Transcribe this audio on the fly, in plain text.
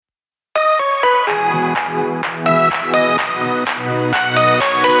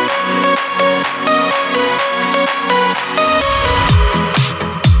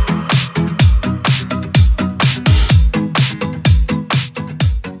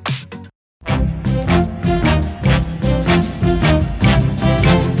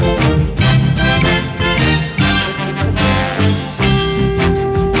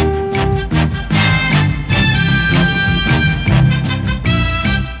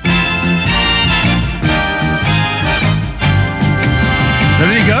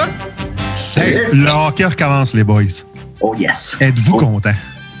Le hockey recommence, les boys. Oh yes. Êtes-vous contents?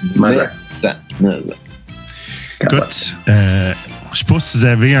 Écoute, je sais pas si vous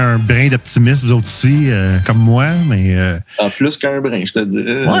avez un brin d'optimisme, vous autres aussi, comme moi, mais... En plus qu'un brin, je te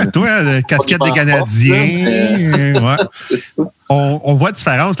dirais. Ouais, toi, casquette des Canadiens. Ouais. C'est ça. On voit la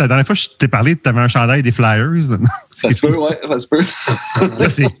différence. La dernière fois que je t'ai parlé, tu avais un chandail des Flyers. Ça se peut, ouais, ça se peut. Là,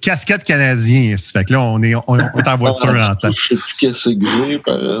 c'est casquette canadien. Fait que là, on est en voiture en temps. Je sais plus qu'est-ce que j'ai,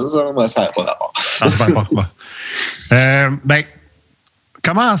 par exemple, mais ça n'a pas rapport. Ça n'a pas rapport. Ben,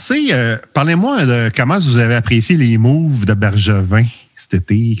 commencez. Parlez-moi de comment vous avez apprécié les moves de Bergevin cet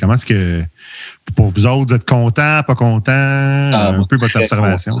été. Comment est-ce que, pour vous autres, vous êtes contents, pas contents? Un peu votre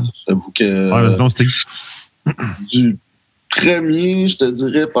observation. J'avoue que... Ouais, vas-y, Steve. Du premier, je te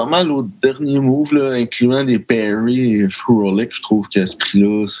dirais pas mal au dernier move, là, incluant des Perry et Frolic. Je trouve qu'à ce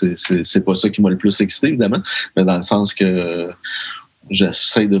prix-là, c'est pas ça qui m'a le plus excité, évidemment, mais dans le sens que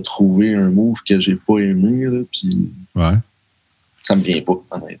j'essaie de trouver un move que j'ai pas aimé, là, puis ça me vient pas,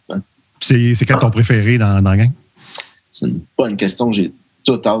 honnêtement. C'est quel ton préféré dans la gang? C'est une bonne question. J'ai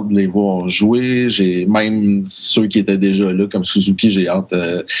tout hâte de les voir jouer. J'ai même ceux qui étaient déjà là, comme Suzuki, j'ai hâte.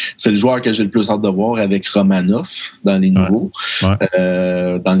 C'est le joueur que j'ai le plus hâte de voir avec Romanov dans les nouveaux.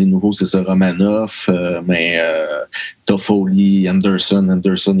 Ouais. Dans les nouveaux, c'est ça, Romanov, mais Toffoli, Anderson.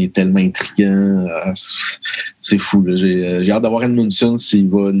 Anderson est tellement intriguant. C'est fou, là. J'ai hâte d'avoir Edmundson s'il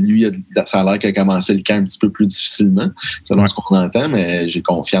va. Lui, ça a l'air qu'il a commencé le camp un petit peu plus difficilement, selon ce qu'on entend, mais j'ai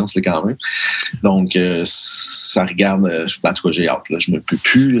confiance là, quand même. Donc, ça regarde. En tout cas, j'ai hâte. Là. Je me peux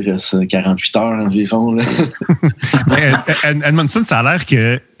plus. Il reste 48 heures environ. Là. Edmundson, ça a l'air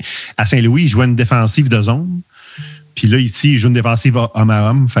qu'à Saint-Louis, il jouait une défensive de zone. Puis là, ici, il joue une défensive homme à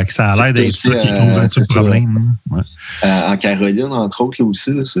homme. Fait que ça a l'air d'être ça qui trouve un petit problème. Ouais. En Caroline, entre autres, là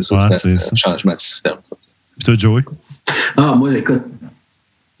aussi, là, c'est ça. Ouais, c'est un changement de système. Ça. Puis toi, Joey? Moi, écoute,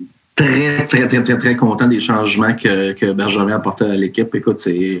 très content des changements que Bergevin a apportés à l'équipe. Écoute,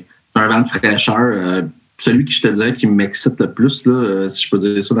 c'est un vent de fraîcheur. Celui qui, je te dirais, qui m'excite le plus, là, si je peux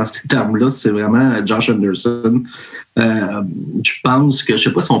dire ça dans ces termes-là, c'est vraiment Josh Anderson. Je pense que, je ne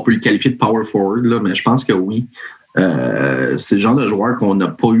sais pas si on peut le qualifier de power forward, là, mais je pense que oui. C'est le genre de joueur qu'on n'a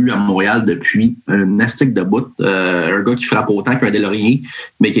pas eu à Montréal depuis un astic de bout. Un gars qui frappe autant qu'un Delaurier,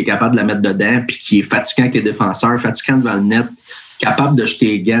 mais qui est capable de la mettre dedans, puis qui est fatigant avec les défenseurs, fatigant devant le net, capable de jeter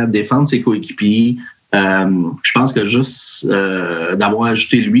les gants, défendre ses coéquipiers. Je pense que juste d'avoir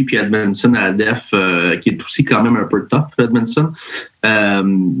ajouté lui puis Edmundson à la def, qui est aussi quand même un peu tough, Edmundson,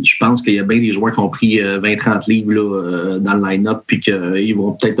 je pense qu'il y a bien des joueurs qui ont pris 20-30 livres là, dans le line-up puis qu'ils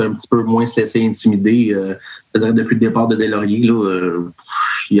vont peut-être un petit peu moins se laisser intimider. Depuis le départ de Delaurier, il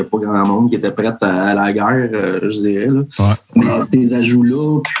n'y a pas grand monde qui était prêt à la guerre, je dirais. Là. Ouais. Mais ces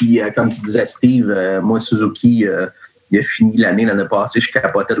ajouts-là, puis comme tu disais Steve, moi Suzuki... il a fini l'année passée, je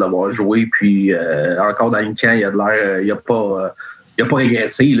capotais de l'avoir joué. Puis encore dans une camp, il a de l'air, il a pas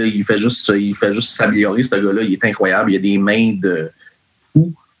régressé. Là, il fait juste s'améliorer, ce gars-là. Il est incroyable. Il a des mains de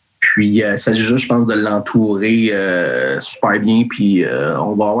fou. Puis il s'agit juste, je pense, de l'entourer super bien. Puis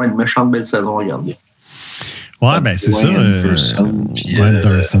on va avoir une méchante belle saison à regarder. Ouais, ben c'est ça.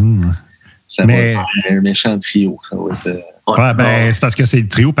 Anderson. Ça va être un méchant trio. Ça va être... Ouais, ben, c'est parce que c'est le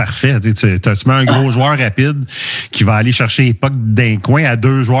trio parfait. Tu mets un gros joueur rapide qui va aller chercher les pucks d'un coin à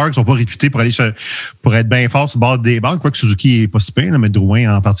deux joueurs qui ne sont pas réputés pour être bien forts sur le bord des bandes. Quoique Suzuki n'est pas si pire, mais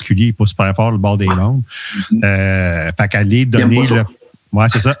Drouin en particulier n'est pas super fort sur le bord des bandes. Fait qu'aller donner le. Ouais,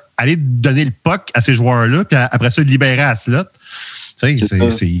 c'est ça. Aller donner le puck à ces joueurs-là, puis après ça, le libérer à slot. Tu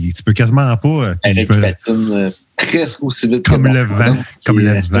sais, tu peux quasiment pas. Presque aussi vite comme le vent.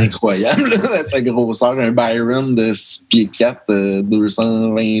 C'est incroyable, là, sa grosseur. Un Byron de 6 pieds 4,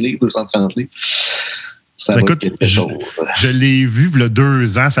 220 livres, 230 livres. Ça va être quelque chose. Je l'ai vu il y a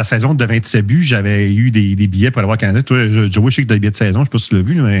 2 ans, sa saison de 27 buts. J'avais eu des billets pour aller voir Canada. Toi, Joey, je sais que tu as des billets de saison. Je ne sais pas si tu l'as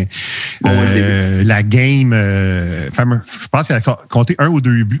vu, mais la game, je pense qu'il a compté 1 ou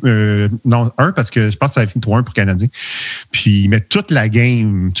 2 buts. Non, 1 parce que je pense que ça a fini 3-1 pour Canadien. Puis, mais toute la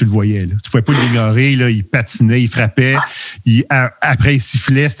game, tu le voyais. Là. Tu ne pouvais pas l'ignorer. Là. Il patinait, il frappait. Après, il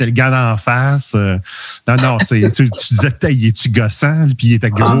sifflait. C'était le gars d'en face. Non, tu disais, il est-tu gossant? Puis il était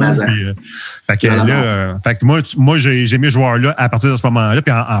gros. Fait que là... fait que moi j'ai aimé ce joueur-là à partir de ce moment-là,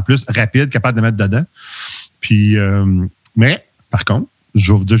 puis en plus, rapide, capable de mettre dedans. Puis, mais, par contre,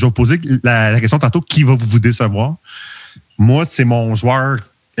 je vais vous poser la question tantôt, qui va vous décevoir? Moi, c'est mon joueur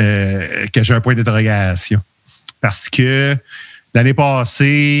que j'ai un point d'interrogation. Parce que l'année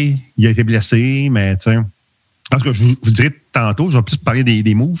passée, il a été blessé, mais tu sais, en tout cas, je vous dirai tantôt, je vais plus parler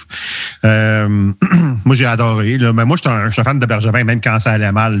des moves. Moi, j'ai adoré. Là. Mais moi, je suis un fan de Bergevin, même quand ça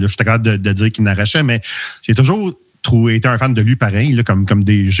allait mal. J'étais capable de dire qu'il n'arrachait, mais j'ai toujours été un fan de lui pareil, là, comme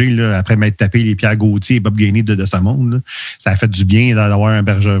DG, là, après m'être tapé les Pierre Gauthier et Bob Gainey de sa monde. Là. Ça a fait du bien d'avoir un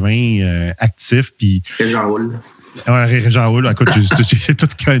Bergevin actif. Puis Jean-Roul. Ouais, Jean-Roul, écoute, j'ai tout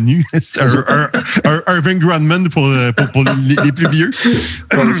connu. C'est un Irving Grundman pour les plus vieux.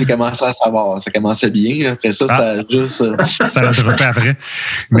 J'ai commencé à savoir. Ça commençait bien. Après ça, ça a juste... Ça l'a droppé après.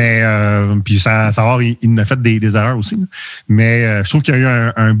 Mais, puis, savoir, il en a fait des erreurs aussi. Là. Mais je trouve qu'il y a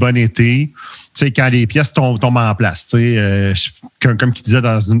eu un bon été. Tu sais, quand les pièces tombent en place. Tu sais, comme il disait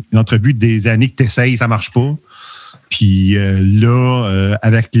dans une entrevue, des années que tu essayes, ça marche pas. Puis là,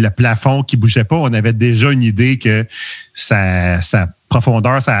 avec le plafond qui ne bougeait pas, on avait déjà une idée que sa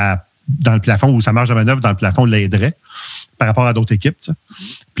profondeur dans le plafond ou sa marge de manœuvre dans le plafond l'aiderait par rapport à d'autres équipes. T'sais.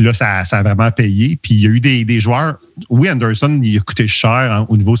 Puis là, ça a vraiment payé. Puis il y a eu des joueurs... Oui, Anderson, il a coûté cher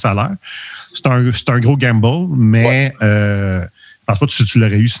au niveau salaire. C'est un gros gamble, mais je pense pas que tu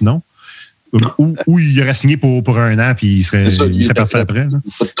l'aurais eu sinon. Ou il aurait signé pour 1 an, puis il serait parti après.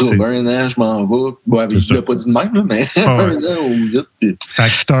 Pas de trouble, 1 an, je m'en vais. Bon, il l'a pas dit de même, là, mais 1 an ou 8. Puis... Fait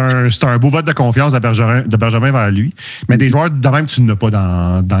que c'est un beau vote de confiance de Bergevin vers lui. Mais des joueurs de même, tu ne l'as pas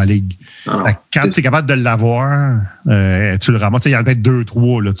dans la ligue. Fait que quand tu es capable de l'avoir, tu le ramasses. Il y en a peut-être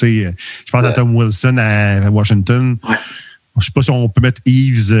 2-3. Là, je pense à Tom Wilson à Washington. Ouais. Je ne sais pas si on peut mettre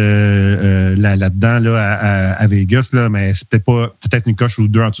Eves là-dedans là, à Vegas, là, mais c'est peut-être une coche ou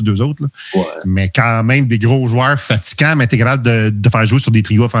 2 en dessous d'eux autres. Là. Ouais. Mais quand même, des gros joueurs fatigants, mais tu es capable de faire jouer sur des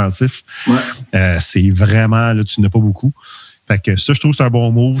trios offensifs. Ouais. C'est vraiment, là, tu n'as pas beaucoup. Fait que ça, je trouve que c'est un bon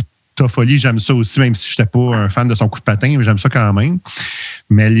move. Toffoli, j'aime ça aussi, même si je n'étais pas un fan de son coup de patin, mais j'aime ça quand même.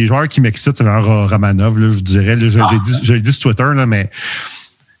 Mais les joueurs qui m'excitent, c'est vraiment Romanov, là, je dirais. Là, je l'ai dit sur Twitter, là, mais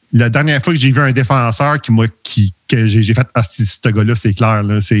la dernière fois que j'ai vu un défenseur que j'ai fait « ce gars-là, c'est clair.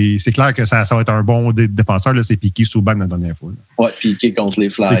 Là. C'est clair que ça va être un bon défenseur. Là, c'est Piqué Subban la dernière fois. Oui, Piqué contre les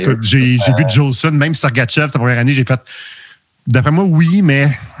Flyers. Écoute, j'ai vu Jolson, même Sergachev, sa première année, j'ai fait... D'après moi, oui, mais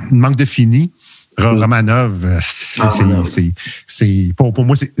il manque de fini. Romanov, pour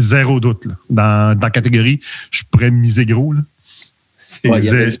moi, c'est 0 doute. Là. Dans la catégorie, je pourrais miser gros. Là. Ouais, il y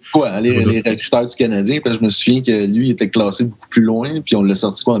avait les recruteurs du Canadien, parce que je me souviens que lui il était classé beaucoup plus loin, puis on l'a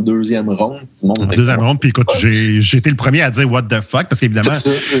sorti en 2e ronde. En 2e ronde, puis écoute, j'ai été le premier à dire what the fuck, parce qu'évidemment,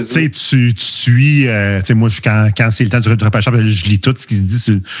 tu suis, moi, quand c'est le temps du repêchage, je lis tout ce qui se dit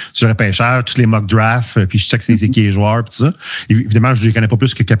sur le repêchage, tous les mock drafts, puis je check c'est qui les joueurs, puis tout ça. Évidemment, je ne les connais pas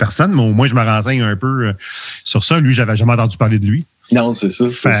plus que personne, mais au moins, je me renseigne un peu sur ça. Lui, j'avais jamais entendu parler de lui. Non, c'est ça.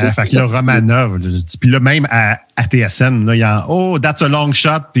 Fait que là, Romanov, puis là, même à TSN, là, il y a that's a long shot.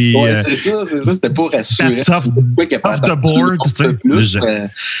 Puis, c'est ça. C'était pas rassurant. That's off the board.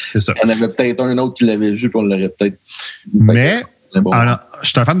 C'est ça. Il y en avait peut-être un autre qui l'avait vu, puis on l'aurait peut-être. Mais. Bon. Alors, je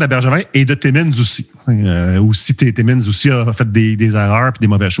suis un fan de Bergevin et de Timmins aussi. Timmins aussi a fait des erreurs et des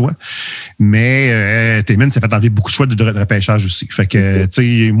mauvais choix. Mais Timmins s'est fait enlever beaucoup de choix de repêchage aussi. Fait que, tu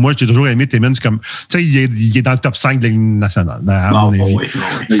sais, moi, j'ai toujours aimé Timmins comme. Tu sais, il est dans le top 5 de la Ligue nationale, à mon avis.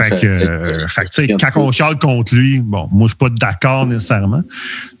 Fait que, tu sais, quand on chiale contre lui, bon, moi, je suis pas d'accord nécessairement.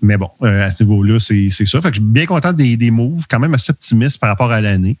 Mais bon, à ce niveau-là, c'est ça. Fait que je suis bien content des moves, quand même assez optimiste par rapport à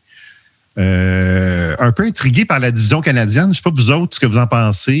l'année. Un peu intrigué par la division canadienne. Je ne sais pas vous autres ce que vous en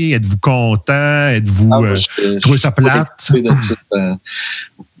pensez. Êtes-vous content? Êtes-vous trouvez ça plate?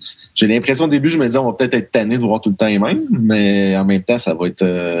 J'ai l'impression au début, je me disais on va peut-être être tanné de voir tout le temps les mêmes, mais en même temps, ça va être,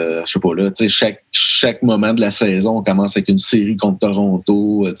 je sais pas là, tu sais, chaque moment de la saison, on commence avec une série contre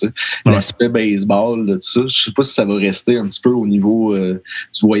Toronto, tu sais, l'aspect baseball, là, tout ça. Je sais pas si ça va rester un petit peu au niveau du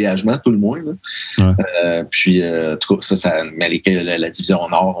voyagement, tout le moins. Là. Puis, en tout cas, mais la division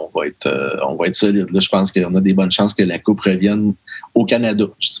Nord, on va être solide. Là. Je pense qu'on a des bonnes chances que la Coupe revienne au Canada.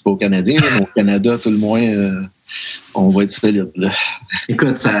 Je ne dis pas aux Canadiens, mais au Canada, tout le moins, on va être solide. Là.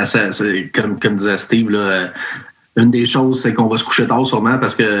 Écoute, c'est, comme disait Steve, là, une des choses, c'est qu'on va se coucher tard sûrement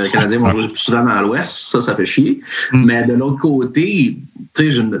parce que les Canadiens vont jouer plus souvent dans l'Ouest. Ça fait chier. Mais de l'autre côté, tu sais,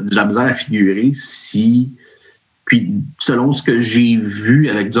 j'ai de la misère à figurer si... Puis, selon ce que j'ai vu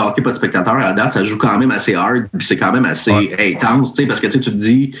avec du hockey pas de spectateurs, à date, ça joue quand même assez hard, puis c'est quand même assez intense, tu sais, parce que tu te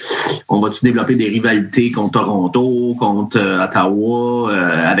dis, on va-tu développer des rivalités contre Toronto, contre Ottawa,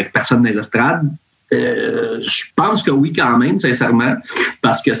 avec personne dans les estrades? Je pense que oui, quand même, sincèrement,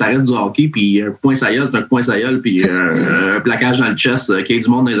 parce que ça reste du hockey, puis un coup de poing sa gueule, c'est un coup de poing sa gueule, puis un plaquage dans le chest, qu'il y ait du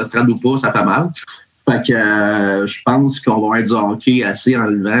monde dans les estrades ou pas, ça fait mal. Fait que je pense qu'on va avoir du hockey assez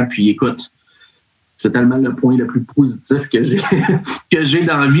enlevant, puis écoute, c'est tellement le point le plus positif que j'ai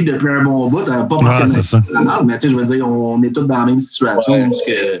dans la vie depuis un bon bout. Pas parce que c'est la merde, mais tu sais, je veux dire, on est tous dans la même situation parce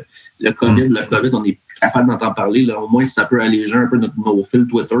que le COVID, on est capable d'entendre parler. Là, au moins, si ça peut alléger un peu nos fils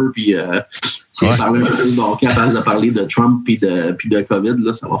Twitter, puis parler un peu plus de hockey à base de parler de Trump puis de COVID,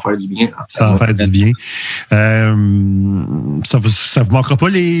 là, ça va faire du bien. Ça va faire du bien. Ça vous manquera pas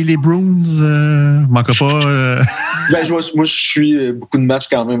les Bruins? Manquera pas? Moi, je suis beaucoup de matchs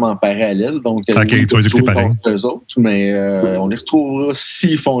quand même en parallèle. Donc, OK, tu vas écouter pareil. Eux autres, mais on les retrouvera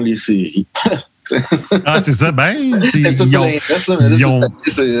s'ils font les séries. C'est ça, ils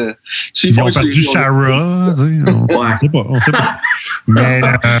ont perdu Chara, on sait pas. Mais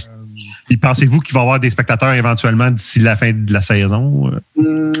pensez-vous qu'il va y avoir des spectateurs éventuellement d'ici la fin de la saison?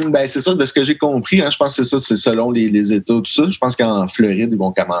 C'est ça, de ce que j'ai compris, je pense que c'est ça, c'est selon les États, tout ça. Je pense qu'en Floride, ils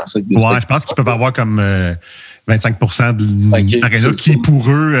vont commencer avec des spectateurs. Je pense qu'ils peuvent avoir comme 25% de l'aréna qui, pour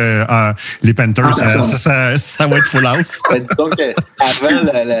eux, les Panthers, ça va être full house. Donc, avant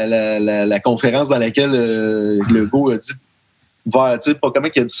la conférence dans laquelle Legault a dit pas comment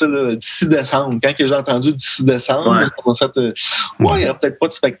il a dit ça, là, d'ici décembre. Quand j'ai entendu d'ici décembre, on a fait il n'y aura peut-être pas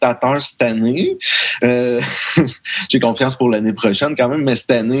de spectateurs cette année. J'ai confiance pour l'année prochaine quand même, mais cette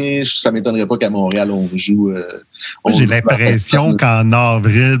année, ça ne m'étonnerait pas qu'à Montréal, on joue. J'ai l'impression qu'en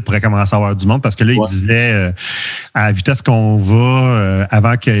avril, il pourrait commencer à avoir du monde parce que là, il disait à la vitesse qu'on va,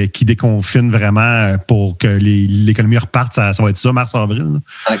 avant qu'il déconfine vraiment pour que l'économie reparte, ça va être ça, mars-avril.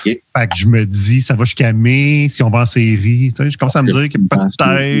 OK. Fait que je me dis, ça va jusqu'à mai, si on va en série. Je commence à me dire que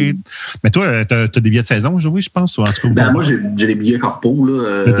peut-être. Mais toi, tu as des billets de saison joués, je pense, ou en tout cas. Moi, j'ai des billets corpo,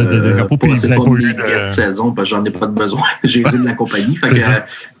 là. De corpo, puis c'est pas mes billets de saison, parce que j'en ai pas de besoin. J'ai dit de la compagnie. Fait que,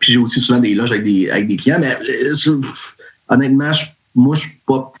 puis j'ai aussi souvent des loges avec des clients. Mais honnêtement, moi, je suis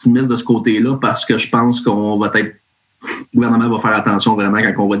pas optimiste de ce côté-là parce que je pense qu'on va être. Le gouvernement va faire attention vraiment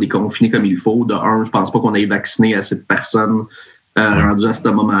quand on va déconfiner comme il faut. De un, je pense pas qu'on ait vacciné assez de personnes rendues à ce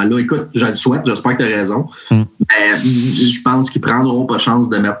moment-là. Écoute, je le souhaite, j'espère que tu as raison. Mais je pense qu'ils prendront pas chance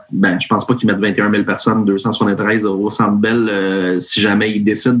de mettre. Je pense pas qu'ils mettent 21 000 personnes, 273 au Centre Bell si jamais ils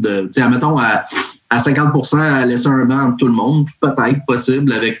décident de. Tu sais, admettons à 50% à laisser un banc entre tout le monde, peut-être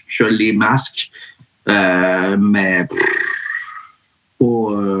possible avec les masques. Mais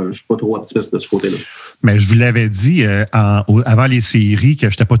je suis pas trop optimiste de ce côté-là. Mais je vous l'avais dit avant les séries que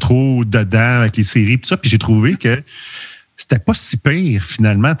j'étais pas trop dedans avec les séries tout ça, puis j'ai trouvé que c'était pas si pire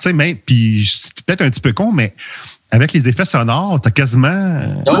finalement, tu sais, puis c'est peut-être un petit peu con, mais avec les effets sonores, t'as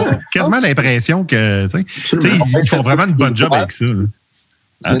quasiment l'impression que tu sais, ils font vraiment une bonne job avec ça.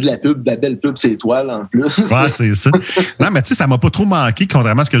 Tu mets de la pub, de la belle pub, c'est étoile en plus. Ouais, c'est ça. Non, mais tu sais, ça m'a pas trop manqué,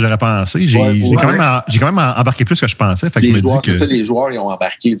 contrairement à ce que j'aurais pensé. J'ai quand même embarqué plus que je pensais. Fait que je me dis que. Les joueurs, ils ont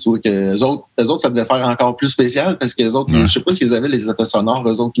embarqué. Tu vois, que eux autres, ça devait faire encore plus spécial parce que les autres, je sais pas s'ils avaient les effets sonores,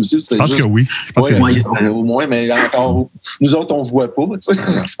 eux autres aussi. Je pense que oui. Au moins, mais encore. Nous autres, on voit pas.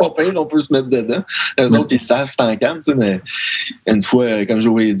 C'est pas pire, on peut se mettre dedans. Eux autres, ils savent, c'est en calme, mais une fois, comme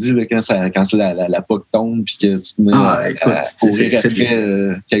j'aurais dit, là, quand la POC tombe puis que tu te mets à courir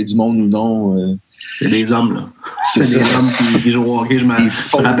après. Qu'il y ait du monde ou non. C'est des hommes, là. C'est des hommes qui jouent au hockey. Je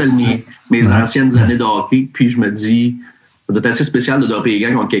me rappelle mes anciennes années de hockey, puis je me dis, ça doit être assez spécial de doper les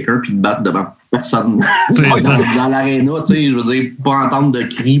gars contre quelqu'un puis de battre devant personne. Dans l'aréna, tu sais, je veux dire, pas entendre de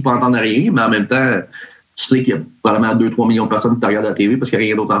cris, pas entendre rien, mais en même temps, tu sais qu'il y a probablement 2-3 millions de personnes qui te regardent à la TV parce qu'il n'y a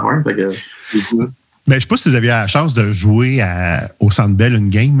rien d'autre à faire. Fait que, c'est ça. Ben, je sais pas si vous avez la chance de jouer au Centre Bell une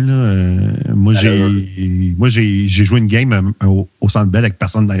game. Là. Moi, j'ai joué une game au Centre Bell avec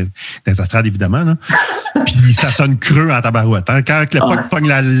personne dans les estrades, évidemment. Là. Puis ça sonne creux en tabarouette. Hein. Quand le puck pogne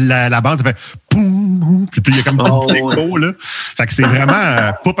la bande, ça fait poum, poum, puis il y a comme tout l'écho. Là. Fait que c'est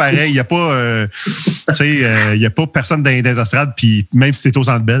vraiment pas pareil. Il n'y a pas y a pas personne dans les estrades. Puis même si c'est au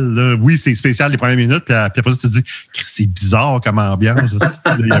Centre Bell, là, oui, c'est spécial les premières minutes. Puis après ça, tu te dis, c'est bizarre comme ambiance.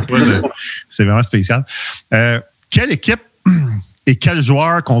 C'est vraiment spécial. Quelle équipe et quel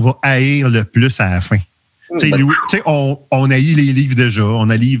joueur qu'on va haïr le plus à la fin? On haït les livres déjà, on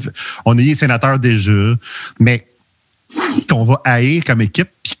haït les sénateurs déjà, mais qu'on va haïr comme équipe,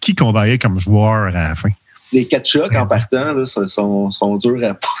 puis qui qu'on va haïr comme joueur à la fin? Les quatre chocs en partant là, sont durs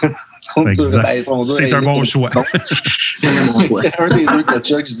à c'est un bon choix. Un des deux quatre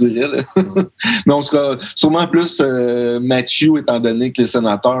chocs, je dirais. Là. Mais on sera sûrement plus Mathieu, étant donné que les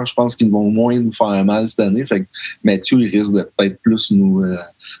sénateurs, je pense qu'ils vont moins nous faire mal cette année. Fait que Mathieu, il risque de peut-être plus nous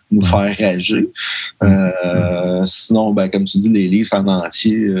faire rager. Sinon, comme tu dis, les livres en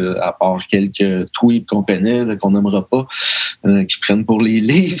entier, à part quelques tweets qu'on connaît, là, qu'on n'aimera pas, qui prennent pour les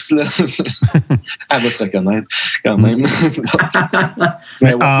Leafs, là. Elle va se reconnaître quand même.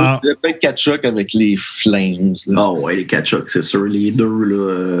 Mais il y a peut-être 4 chocs avec les Flames. Ah ouais, les 4 chocs, c'est sûr. Les deux,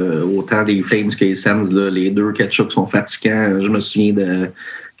 là, autant les Flames que les Sens, là, les deux 4 chocs sont fatigants. Je me souviens de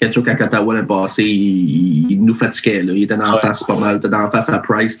Kachuk à Ottawa l'année passée, il nous fatiguait. Là. Il était dans la face pas mal. Il était dans la face à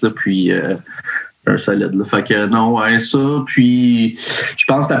Price, là, puis un solide. Là. Fait que non, ça. Puis je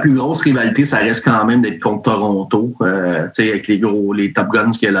pense que la plus grosse rivalité, ça reste quand même d'être contre Toronto. Avec les Top Guns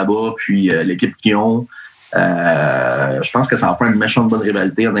qu'il y a là-bas, puis l'équipe qu'ils ont. Je pense que ça va faire une méchante bonne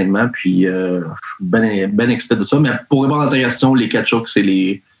rivalité, honnêtement. Puis je suis bien excité de ça. Mais pour répondre à ta question, les Kachuk, c'est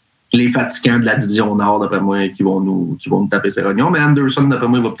les fatigants de la division Nord, d'après moi, qui vont nous taper ses rognons. Mais Anderson, d'après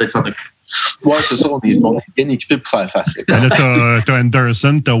moi, il va peut-être s'en occuper. Oui, c'est ça. On est bien équipés pour faire face. Là, t'as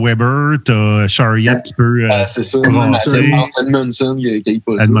Anderson, t'as Weber, t'as Chariot qui peut c'est ça. brasser. Edmondson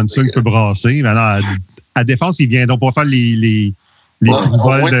qui peut brasser. Maintenant, à défense, ils viendront pas faire les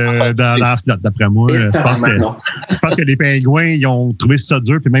vols dans la slot, d'après moi. Je pense que les Pingouins, ils ont trouvé ça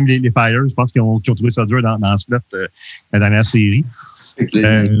dur, puis même les Flyers, je pense qu'ils ont trouvé ça dur dans la slot la dernière série.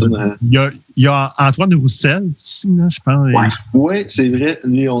 Il y a Antoine Roussel aussi, là, je pense. Oui, c'est vrai.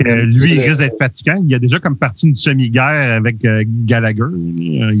 Lui, il risque d'être fatigant. Il a déjà comme parti une semi-guerre avec Gallagher.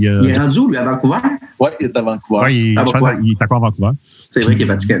 Il est rendu où, lui, à Vancouver? Oui, il est à Vancouver. Je pense qu'il est encore à Vancouver. C'est vrai qu'il est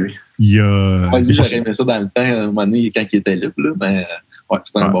fatigant, lui. Lui, j'aurais aimé ça dans le temps, à un moment donné, quand il était libre, là, mais... Ouais,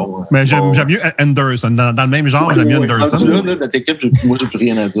 c'est un bon. Mais j'aime mieux Anderson. Dans le même genre, j'aime mieux Anderson. Là, notre équipe, moi, j'ai plus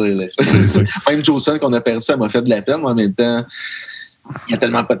rien à dire. Là. Même Jolson qu'on a perdu, ça m'a fait de la peine, mais en même temps, il n'y a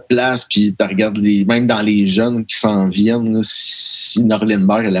tellement pas de place. Puis tu regardes même dans les jeunes qui s'en viennent, là, si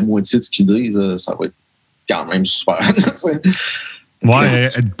Norlindberg a la moitié de ce qu'il dit, ça va être quand même super. Ouais,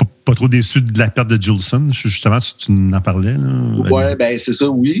 pas trop déçu de la perte de Jolson, justement, si tu en parlais. Oui, c'est ça,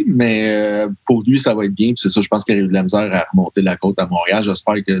 oui, mais pour lui, ça va être bien. Puis c'est ça, je pense qu'il a eu de la misère à remonter la côte à Montréal.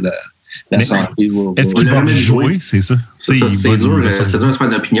 J'espère que la santé va... Est-ce qu'il va jouer? C'est ça. C'est dur de se faire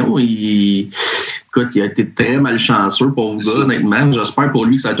une opinion. Écoute, il a été très malchanceux pour vous, honnêtement. J'espère pour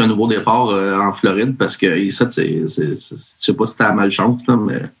lui que ça va être un nouveau départ en Floride parce que je sais pas si c'était la malchance, là,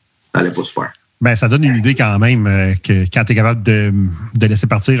 mais ça allait pas super. Ben, ça donne une idée quand même que quand tu es capable de laisser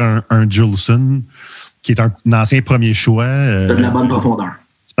partir un Jolson, qui est un ancien premier choix. T'as de la bonne profondeur.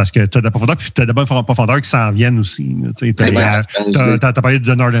 C'est parce que tu as de la profondeur, puis tu as de la bonne profondeur qui s'en viennent aussi. Tu as parlé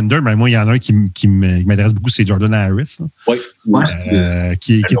de Norlander, mais moi, il y en a un qui m'intéresse beaucoup, c'est Jordan Harris. Oui.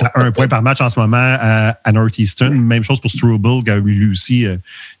 Qui est à 1 point par match en ce moment à Northeastern. Même chose pour Struble, qui lui aussi,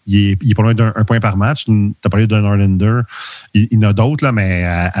 il est pas loin d'un point par match. Tu as parlé de Norlander. Il y en a d'autres, là, mais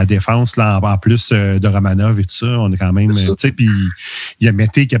à défense, là, en plus de Romanov et tout ça, on est quand même. Puis il y a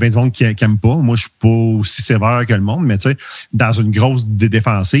Mété qui a bien du monde qui n'aime pas. Moi, je suis pas aussi sévère que le monde, mais dans une grosse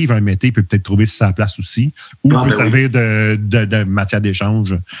défensive, un Mété peut peut-être trouver sa place aussi. Ou peut servir de matière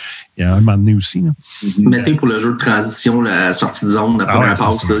d'échange à un moment donné aussi. Mété pour le jeu de transition, la sortie de zone, la première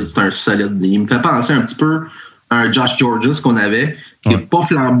passe, c'est un solide. Il me fait penser un petit peu à un Josh Georges qu'on avait, qui n'est pas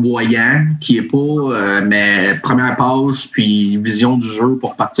flamboyant, qui n'est pas... mais première passe, puis vision du jeu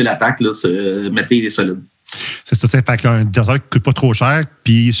pour partir l'attaque, Mété, il est solide. C'est ça, fait qu'un défenseur qui ne coûte pas trop cher,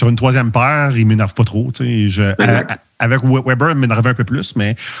 puis sur une troisième paire, il ne m'énerve pas trop. Avec Weber, il m'énerve un peu plus,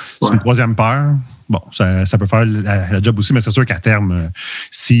 mais sur une troisième paire, bon, ça peut faire la job aussi, mais c'est sûr qu'à terme,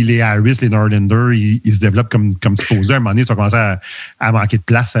 si les Harris, les Norlander, ils se développent comme supposé, à un moment donné, tu vas commencer à manquer de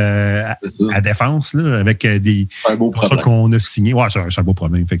place à défense, là, avec des contrats qu'on a signés. Ouais, c'est un beau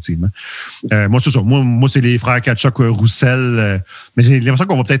problème, effectivement. Moi, c'est ça. Moi, c'est les frères Kachuk, Roussel, mais j'ai l'impression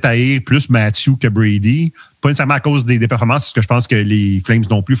qu'on va peut-être haïr plus Matthew que Brady. Pas nécessairement à cause des performances, parce que je pense que les Flames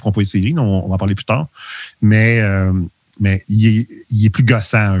non plus ne feront pas les séries. On va en parler plus tard. Mais il est plus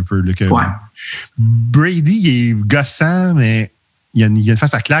gossant un peu. Là, que Brady, il est gossant, mais il a une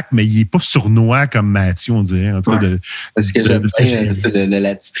face à claque, mais il n'est pas sournois comme Mathieu, on dirait. En tout cas, parce que j'aime bien, c'est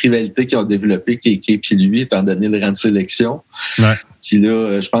la petite rivalité qu'ils ont développée, Kéké et lui, étant donné le rang de sélection. Ouais. Puis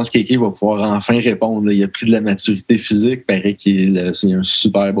là, je pense que Kéké va pouvoir enfin répondre. Là. Il a pris de la maturité physique. Il paraît qu'il c'est un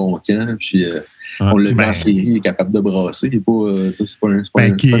super bon camp. Puis On l'a vu en série, il est capable de brasser. Il n'est pas, c'est pas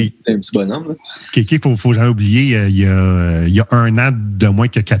un petit bonhomme. Là. Il faut jamais oublier, il y a 1 an de moins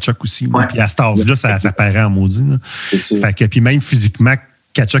que Tkachuk aussi. Ouais. Puis à cet âge-là, ça paraît en maudit. Là. Fait que, puis même physiquement,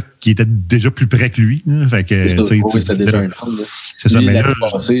 Tkachuk qui était déjà plus près que lui. Là. Fait que, c'est déjà un homme. C'est ça, mais là,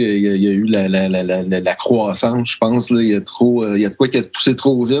 passé, il y a eu la croissance, je pense. Là, il y a de quoi qui a poussé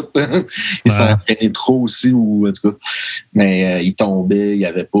trop vite. Il s'est entraîné trop aussi, ou en tout cas. Mais il tombait, il n'y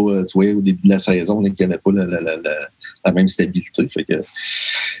avait pas, tu vois, au début de la saison, il n'y avait pas la même stabilité. Fait que,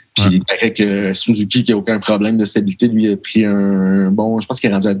 puis il paraît que Suzuki, qui n'a aucun problème de stabilité, lui a pris je pense qu'il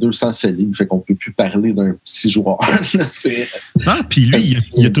est rendu à 200 cellules, fait qu'on ne peut plus parler d'un petit joueur. Non, puis lui,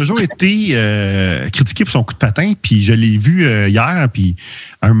 il a toujours été critiqué pour son coup de patin, puis je l'ai vu hier, puis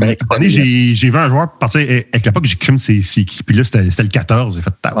à un moment donné, j'ai vu un joueur partir avec l'époque, j'ai cru que c'est qui, puis là, c'était le 14. J'ai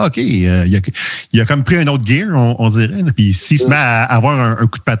fait, OK, il a comme pris un autre gear, on dirait, puis s'il se met à avoir un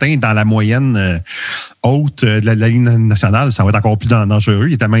coup de patin dans la moyenne haute de la Ligue nationale, ça va être encore plus dangereux.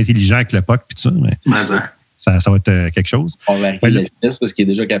 Il est tellement intelligent avec le puck, puis tout ça, mais ça va être quelque chose. On va arriver la vitesse parce qu'il est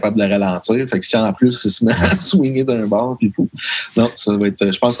déjà capable de le ralentir. Fait que si en plus, il se met à swinger d'un bord, puis tout. Non, ça va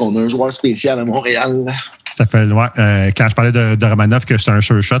être. Je pense qu'on a un joueur spécial à Montréal. Ça fait quand je parlais de Romanov que c'est un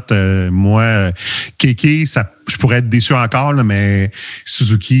sure shot, moi, Kéké, je pourrais être déçu encore, là, mais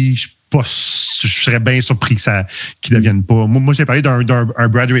Suzuki, je serais bien surpris qu'il ne devienne pas. Moi, j'ai parlé d'un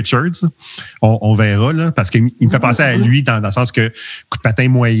Brad Richards. On verra, là, parce qu'il me fait penser à lui dans le sens que coup de patin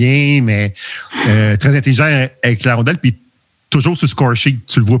moyen, mais très intelligent avec la rondelle, puis toujours sur le score sheet.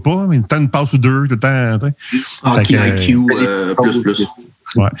 Tu le vois pas, mais une passe ou deux, tout le temps. IQ plus.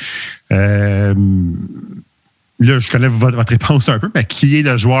 Ouais. Là, je connais votre réponse un peu, mais qui est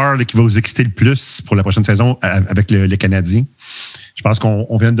le joueur là, qui va vous exciter le plus pour la prochaine saison avec le Canadien? Je pense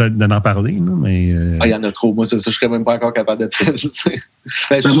qu'on vient d'en parler, là, mais... il y en a trop. Moi, c'est ça. Je serais même pas encore capable d'être...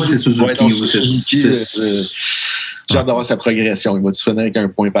 moi, c'est Suzuki. J'ai hâte d'avoir sa progression. Il va-tu finir avec un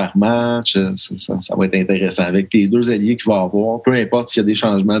point par match? Ça va être intéressant. Avec les 2 alliés qu'il va avoir, peu importe s'il y a des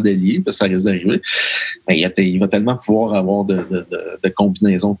changements d'alliés, parce que ça risque d'arriver, mais il va tellement pouvoir avoir de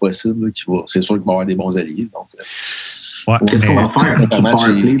combinaisons possibles c'est sûr qu'il va avoir des bons alliés. Donc, qu'est-ce qu'on va faire? Le match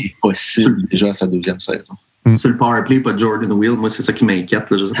est possible déjà à sa 2e saison. Sur le powerplay, pas Jordan Wheel, moi, c'est ça qui m'inquiète.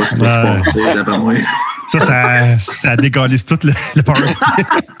 Là. Je ne sais pas ce qui va se passer, d'après moi. Ça dégalise tout le powerplay.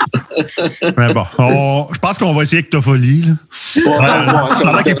 Mais bon, je pense qu'on va essayer avec Toffoli. Ça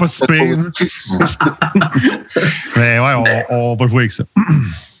a l'air qu'il n'est pas si pire. Mais ouais, on va jouer avec ça.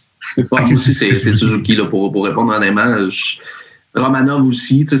 Aussi, c'est Suzuki, là, pour répondre honnêtement. Romanov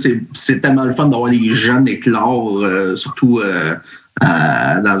aussi, c'est tellement le fun d'avoir des jeunes éclore, surtout...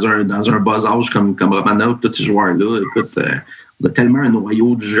 dans un bas âge comme Romanov, tous ces joueurs-là, écoute, on a tellement un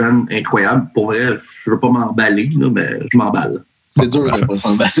noyau de jeunes incroyable. Pour vrai, je ne veux pas m'emballer, là, mais je m'emballe. C'est dur de ne pas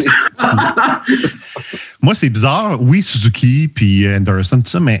s'emballer. Moi, c'est bizarre. Oui, Suzuki puis Anderson, tout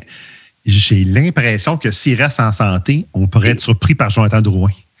ça, mais j'ai l'impression que s'il reste en santé, on pourrait être surpris par Jonathan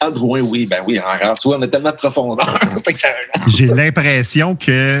Drouin. Drouin, oui, encore. Tu vois, on a tellement de profondeur. J'ai l'impression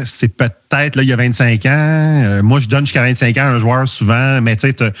que c'est peut-être, là, il y a 25 ans. Moi, je donne jusqu'à 25 ans à un joueur souvent, mais tu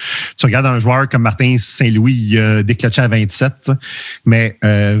sais, tu regardes un joueur comme Martin Saint-Louis, il a déclenché à 27. T'sais. Mais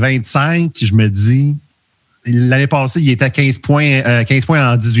 25, je me dis, l'année passée, il était à 15 points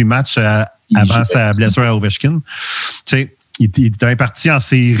en 18 matchs avant sa blessure à Ovechkin. Tu sais, il était parti en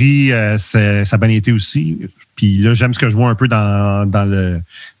série, ça a bien été aussi. Puis là, j'aime ce que je vois un peu dans le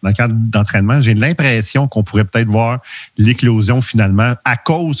cadre d'entraînement. J'ai l'impression qu'on pourrait peut-être voir l'éclosion finalement à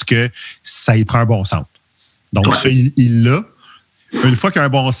cause que ça y prend un bon centre. Donc, ça, il l'a. Une fois qu'il y a un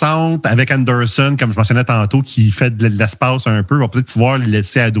bon centre avec Anderson, comme je mentionnais tantôt, qui fait de l'espace un peu, on va peut-être pouvoir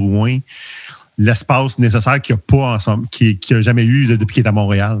laisser à Drouin l'espace nécessaire qu'il n'a pas ensemble, qu'il n'a jamais eu depuis qu'il est à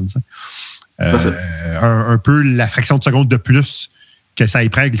Montréal. Un peu la fraction de seconde de plus que ça y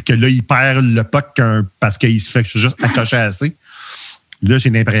prend, que là, il perd le puck parce qu'il se fait juste accrocher assez. Là, j'ai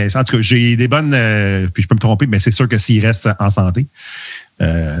l'impression... En tout cas, j'ai des bonnes... puis je peux me tromper, mais c'est sûr que s'il reste en santé,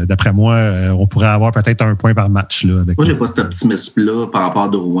 d'après moi, on pourrait avoir peut-être un point par match. Là, avec moi, j'ai pas cet optimisme-là par rapport à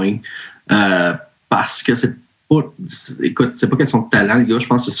Drouin. Parce que c'est pas question de talent, les gars. Je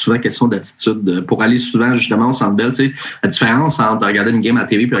pense que c'est souvent question d'attitude. Pour aller souvent, justement, au Centre Bell, tu sais, la différence entre regarder une game à la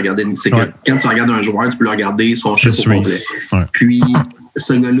TV et regarder c'est que quand tu regardes un joueur, tu peux le regarder son chiffre au complet. Ouais. Puis,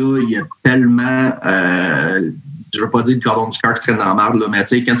 ce gars-là, il y a tellement... je veux pas dire le cordon du cœur qui traîne dans la marde, là, mais tu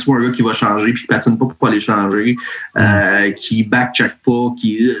sais, quand tu vois un gars qui va changer puis qui patine pas pour aller changer, qui back-check pas,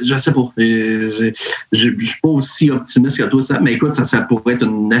 je sais pas. Je suis pas aussi optimiste que toi, ça. Mais écoute, ça pourrait être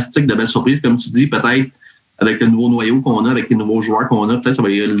une astique de belle surprise, comme tu dis, peut-être avec le nouveau noyau qu'on a, avec les nouveaux joueurs qu'on a, peut-être ça va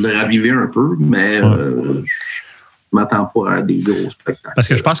le raviver un peu, mais m'attends pas à des gros spectacles. Parce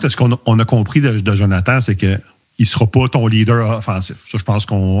que je pense que ce qu'on a compris de Jonathan, c'est que il ne sera pas ton leader offensif. Ça, je pense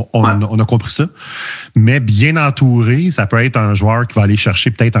qu'on a compris ça. Mais bien entouré, ça peut être un joueur qui va aller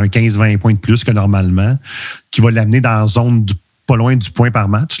chercher peut-être un 15-20 points de plus que normalement, qui va l'amener dans la zone pas loin du point par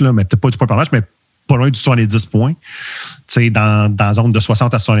match, là, mais peut-être pas du point par match, mais pas loin du 70 points. Tu sais, dans la zone de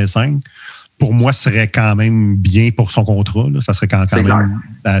 60 à 65. Pour moi, ce serait quand même bien pour son contrat. Là. Ça serait quand même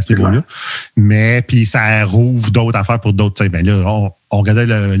à ce niveau-là. Mais puis ça rouvre d'autres affaires pour d'autres. Ben là, on regardait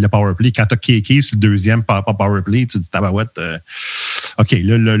le power play. Quand tu as Kéké sur le deuxième power play, tu te dis tabarouette, OK,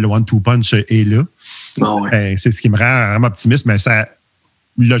 là, le 1-2 punch est là. Oh, ouais. C'est ce qui me rend vraiment optimiste. Mais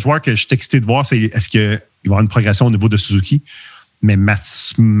le joueur que je suis excité de voir, c'est est-ce qu'il va y avoir une progression au niveau de Suzuki? Mais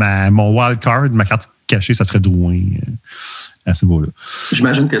mon wild card, ma carte cachée, ça serait Drouin. À ce niveau-là.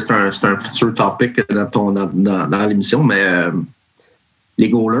 J'imagine que c'est un futur topic dans l'émission, mais les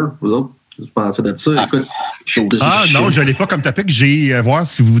goalers, vous autres, vous pensez de ça? Écoute, non, je ne l'ai pas comme topic. J'ai voir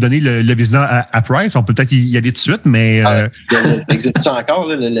si vous donnez le visa à Price. On peut peut-être y aller tout de suite, mais... Ça existe encore,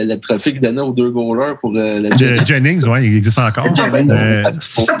 le trophée qu'il donnait aux 2 goalers pour le Jennings, oui, il existe encore.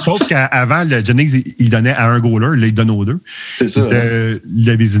 Sauf qu'avant, le Jennings, il donnait à un goaler. Là, il donne aux 2. C'est ça.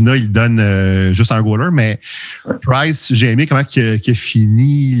 Le Vizina, il donne juste à un goaler. Mais Price, j'ai aimé comment il a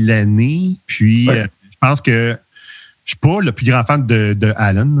fini l'année. Puis, je pense que je ne suis pas le plus grand fan de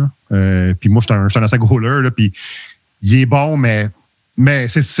Allen. Puis moi, je suis un ancien goaler. Là, puis il est bon, mais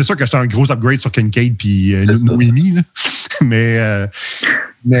c'est sûr que c'est un gros upgrade sur Kincaid puis Noémie.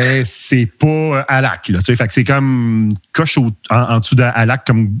 Mais c'est pas Alak. Là, fait que c'est comme coche en dessous d'Alak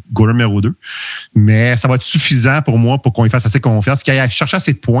comme goaler numéro 2. Mais ça va être suffisant pour moi pour qu'on lui fasse assez confiance, qu'il aille chercher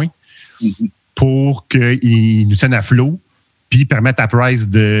assez de points pour qu'il nous tienne à flot. Puis permettre à Price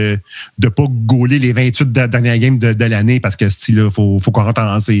de ne pas gauler les 28 dernières games de l'année parce que si là, faut qu'on rentre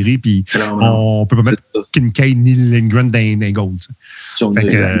en série, puis on peut pas mettre Kincaid ni Lindgren dans les goals. Si on a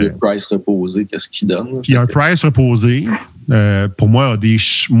le Price reposé, qu'est-ce qu'il donne? Puis un Price reposé, pour moi,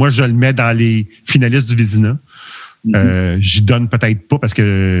 moi, je le mets dans les finalistes du Vizina. J'y donne peut-être pas parce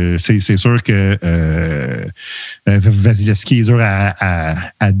que c'est sûr que Vasilevski est dur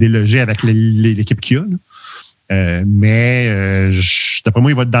à déloger avec l'équipe qu'il a. Mais d'après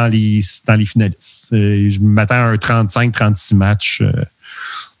moi, il va être dans les finalistes. Je m'attends à un 35-36 matchs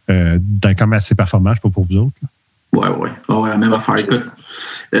quand même assez performant, je sais pas pour vous autres. Oui. Même affaire. Écoute,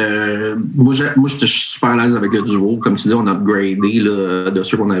 moi, je suis super à l'aise avec le duo. Comme tu dis, on a upgradé là, de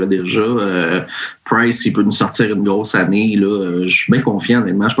ceux qu'on avait déjà. Price, il peut nous sortir une grosse année. Là. Je suis bien confiant,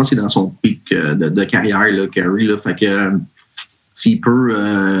 honnêtement. Je pense qu'il est dans son pic de carrière, là, Carey. Là, fait que s'il peut,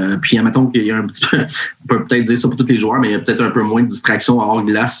 puis admettons qu'il y a un petit peu, on peut peut-être dire ça pour tous les joueurs, mais il y a peut-être un peu moins de distraction hors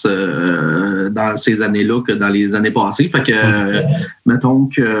glace dans ces années-là que dans les années passées. Fait que, mettons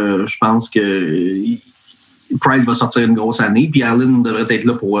que je pense que Price va sortir une grosse année, puis Allen devrait être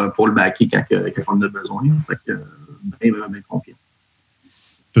là pour le backer quand on en a besoin. Fait que, bien confiant.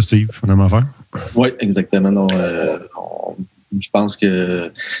 Toi, Steve, on a affaire? Oui, exactement. Non, je pense que,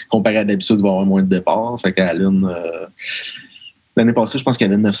 comparé à d'habitude, il va y avoir moins de départs. Fait qu'Allen... l'année passée, je pense qu'il y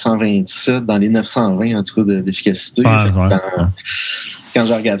avait 927 dans les 920, en tout cas, d'efficacité. Quand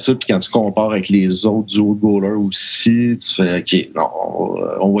je regarde ça, puis quand tu compares avec les autres duos de goalers aussi, tu fais OK, non,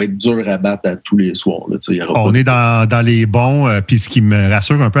 on va être dur à battre à tous les soirs. Là, on est dans les bons. Puis ce qui me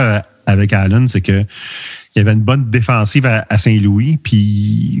rassure un peu avec Allen, c'est qu'il y avait une bonne défensive à Saint-Louis.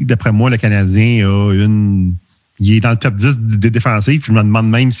 Puis d'après moi, le Canadien a il est dans le top 10 des défensifs. Je me demande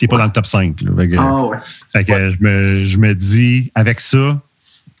même s'il n'est pas dans le top 5. Là. Fait que je me dis, avec ça,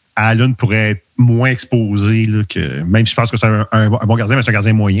 Allen pourrait être moins exposé. Là, même si je pense que c'est un bon gardien, mais c'est un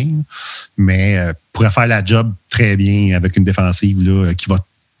gardien moyen. Là, mais pourrait faire la job très bien avec une défensive là, qui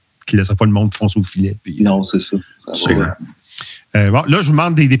ne laissera pas le monde foncer au filet. Puis, non, c'est ça. Bon, là, je vous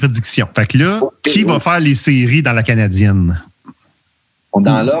demande des prédictions. Fait que là, qui va faire les séries dans la Canadienne?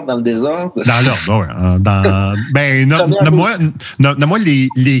 Dans l'ordre, dans le désordre? Dans l'ordre, oui. Nomme-moi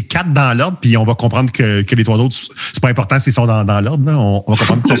les 4 dans l'ordre, puis on va comprendre que les 3 autres, c'est pas important s'ils sont dans l'ordre. Là. On va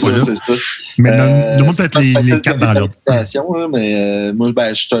comprendre qu'ils sont pas là. C'est ça. Mais nomme-moi peut-être les 4 dans l'ordre. Mais moi,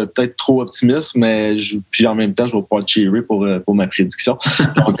 je suis peut-être trop optimiste, mais puis en même temps, je vais pouvoir cheerer pour ma prédiction.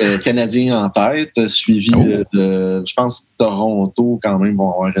 Donc, Canadiens en tête, suivi de, je pense, Toronto quand même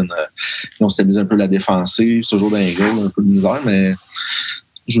vont avoir ils vont stabiliser un peu la défensive. C'est toujours dans les goals, un peu de misère, mais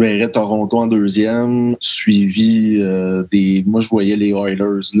je verrais Toronto en deuxième, suivi moi je voyais les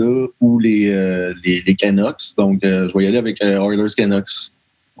Oilers là ou les Canucks. Donc je vais y aller avec Oilers Canucks.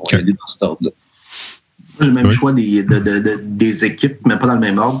 On va y aller dans cet ordre-là. J'ai le même choix des équipes, mais pas dans le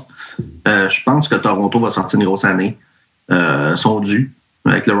même ordre. Je pense que Toronto va sortir une grosse année. Sont dus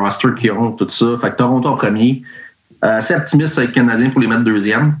avec le roster qu'ils ont, tout ça. Fait que Toronto en premier. assez optimiste avec les Canadiens pour les mettre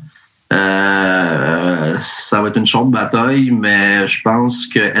deuxième. Ça va être une chaude bataille, mais je pense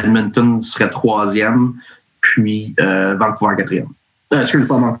que Edmonton serait troisième, puis Vancouver quatrième. Excuse,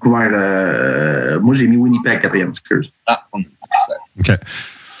 pas Vancouver. Moi, j'ai mis Winnipeg quatrième, excuse. Ah, on a dit ça. OK.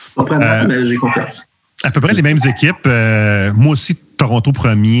 Pas prendre, mais j'ai confiance. À peu près les mêmes équipes. Moi aussi, Toronto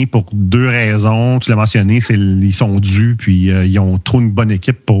premier pour 2 raisons. Tu l'as mentionné, ils sont dus, puis ils ont trop une bonne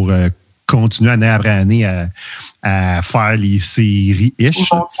équipe pour continuer année après année à faire les séries-ish.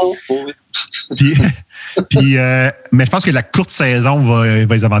 Mais je pense que la courte saison va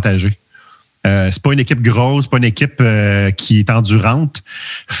les avantager. C'est pas une équipe grosse, pas une équipe qui est endurante.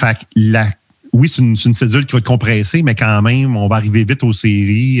 Fait que oui, c'est une cédule qui va être compressée, mais quand même, on va arriver vite aux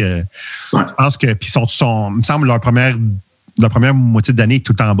séries. Ouais. Je pense que, puis il me semble, leur première moitié d'année est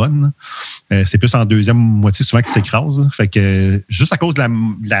tout le temps bonne. C'est plus en deuxième moitié souvent qu'ils s'écrasent. Fait que juste à cause de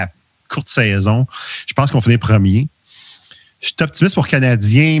la courte saison, je pense qu'on finit premier. Je suis optimiste pour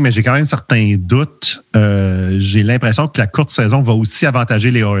Canadiens, mais j'ai quand même certains doutes. J'ai l'impression que la courte saison va aussi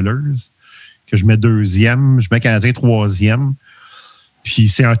avantager les Oilers, que je mets deuxième. Je mets Canadiens troisième. Puis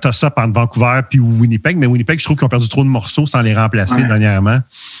c'est un toss-up entre Vancouver puis Winnipeg. Mais Winnipeg, je trouve qu'ils ont perdu trop de morceaux sans les remplacer dernièrement.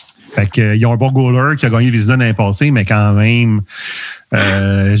 Fait qu'ils ont un bon goaler qui a gagné le Vizina l'année passée, mais quand même,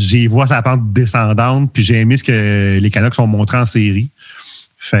 j'y vois sa pente descendante. Puis j'ai aimé ce que les Canucks ont montré en série.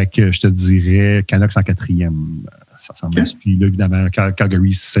 Fait que je te dirais Canucks en quatrième. Ça semble bien. Puis là, évidemment,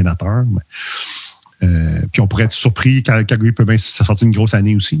 Calgary, sénateur. Puis on pourrait être surpris. Calgary peut bien sortir une grosse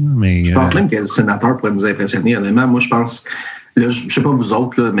année aussi. Mais, je pense même que le sénateur pourrait nous impressionner. Honnêtement, moi, je pense... Là, je ne sais pas vous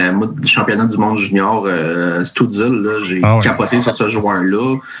autres, là, mais moi, le championnat du monde junior, Stoudzil, j'ai capoté sur ce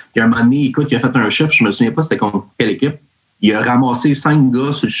joueur-là. Il y a un moment donné, écoute, il a fait un chiffre, je ne me souviens pas c'était contre quelle équipe. Il a ramassé 5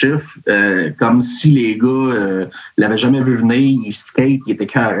 gars sur le chiffre, comme si les gars ne l'avaient jamais vu venir. Il skate, il était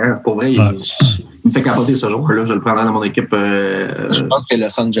carré. Pour vrai, il me fait capoter ce joueur-là. Je le prendrai dans mon équipe. Je pense que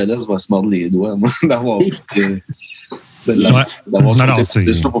Los Angeles va se mordre les doigts, moi, d'avoir... d'avoir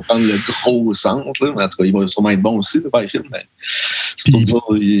sauté ça pour prendre le gros centre. Là. En tout cas, il va sûrement être bon aussi, Caufield.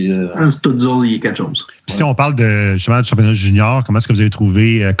 Stoudzil, il est quelque chose. Puis si on parle justement du championnat junior, comment est-ce que vous avez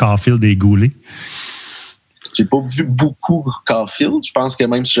trouvé Caufield et Goulet? J'ai pas vu beaucoup Caufield. Je pense que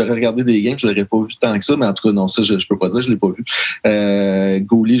même si j'aurais regardé des games, je l'aurais pas vu tant que ça. Mais en tout cas, non, ça, je peux pas dire, je l'ai pas vu.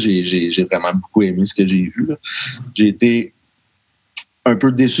 Goulet, j'ai vraiment beaucoup aimé ce que j'ai vu. Là. J'ai été un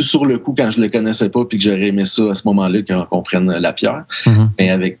peu déçu sur le coup quand je le connaissais pas puis que j'aurais aimé ça à ce moment-là qu'on prenne la pierre. Mm-hmm. Mais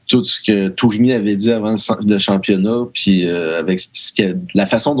avec tout ce que Tourigny avait dit avant le championnat puis avec la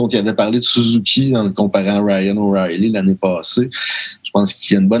façon dont il avait parlé de Suzuki en le comparant à Ryan O'Reilly l'année passée, je pense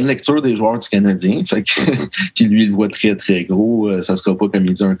qu'il y a une bonne lecture des joueurs du Canadien. Fait que, puis lui, il le voit très, très gros. Ça sera pas, comme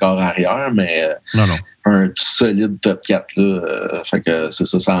il dit, un corps arrière, mais un solide top 4. Là. Fait que c'est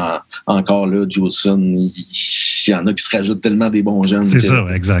ça encore là, Jolson, il y en a qui se rajoutent tellement des bons jeunes. C'est ça,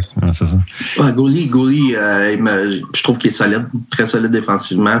 exact. Ouais, c'est ça. Ouais, Goalie, je trouve qu'il est solide, très solide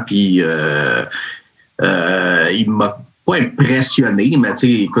défensivement. Puis il m'a pas impressionné, mais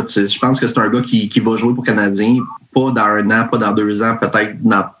écoute, je pense que c'est un gars qui va jouer pour Canadiens, pas dans 1 an, pas dans 2 ans, peut-être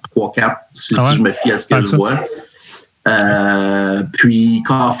dans 3-4, si je me fie à ce que je vois. Puis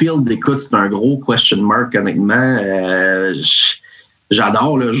Caufield, écoute, c'est un gros question mark, honnêtement.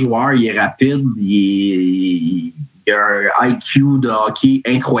 J'adore le joueur, il est rapide, il a un IQ de hockey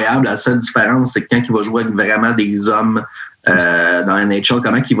incroyable. La seule différence, c'est que quand il va jouer avec vraiment des hommes dans la NHL,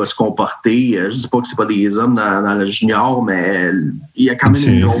 comment il va se comporter. Je ne dis pas que c'est pas des hommes dans le junior, mais il y a quand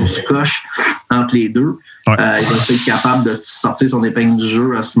même une grosse coche entre les deux. Ouais. Il va être capable de sortir son épingle du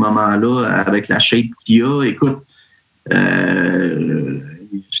jeu à ce moment-là avec la shape qu'il a. Écoute,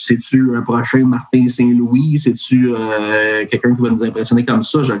 c'est-tu un prochain Martin Saint-Louis? C'est-tu quelqu'un qui va nous impressionner comme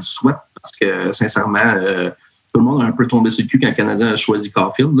ça? Je le souhaite parce que, sincèrement, tout le monde a un peu tombé sur le cul quand le Canadien a choisi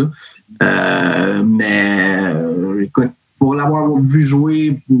Caufield. Mais écoute, pour l'avoir vu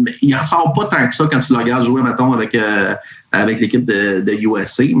jouer, il ne ressort pas tant que ça quand tu le regardes jouer, mettons, avec l'équipe de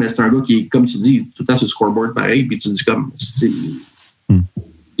USA. Mais c'est un gars qui est, comme tu dis, tout le temps sur le scoreboard pareil. Puis tu dis comme, je ne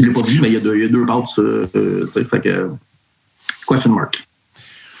l'ai pas vu, mais il y a deux passes. Fait que, question mark.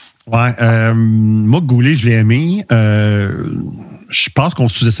 Ouais, moi, Goulet, je l'ai aimé. Je pense qu'on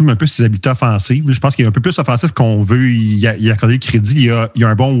sous-estime un peu ses habiletés offensives. Je pense qu'il est un peu plus offensif qu'on veut y accorder le crédit. Il y a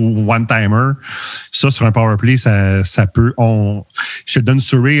un bon one-timer. Ça, sur un powerplay, ça peut... Je te donne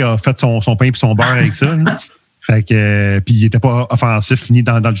Surrey a fait son pain et son beurre avec ça. Fait que, puis il n'était pas offensif ni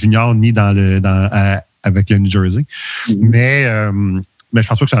dans le junior, ni avec le New Jersey. Mm-hmm. Mais mais je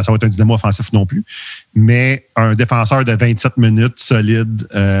pense pas que ça va être un dynamo offensif non plus. Mais un défenseur de 27 minutes, solide,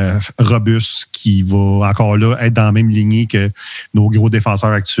 robuste, qui va encore là être dans la même lignée que nos gros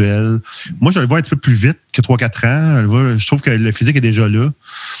défenseurs actuels. Moi, je le vois un petit peu plus vite que 3-4 ans. Je trouve que le physique est déjà là.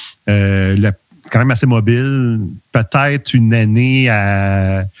 Quand même assez mobile. Peut-être une année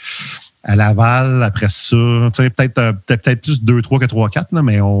à Laval après ça. Peut-être plus 2-3 que 3-4, là,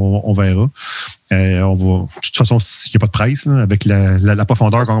 mais on verra. De toute façon, s'il n'y a pas de presse, là, avec la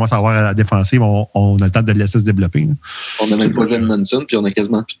profondeur qu'on commence à avoir à la défensive, on a le temps de le laisser se développer. Là. On n'a même pas John Munson, puis on a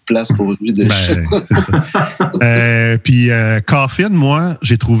quasiment plus de place pour lui. C'est ça. Puis Caufield, moi,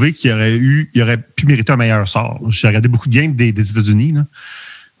 j'ai trouvé qu'il aurait pu mériter un meilleur sort. J'ai regardé beaucoup de games des États-Unis. Là.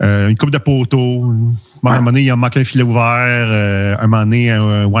 Une coupe de poteaux. À un moment donné, il a manqué un filet ouvert. Un moment donné,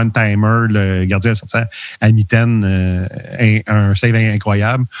 un one-timer. Le gardien a sorti à mitaine. Un save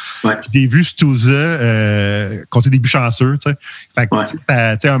incroyable. Ouais. Puis j'ai vu Souza compter des buts chanceux. Fait que,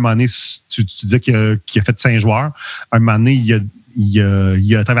 à un moment donné, tu disais qu'il a fait 5 joueurs. À un moment donné,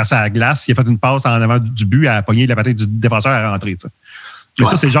 il a traversé la glace. Il a fait une passe en avant du but à pogner la patate du défenseur à rentrer. T'sais. Mais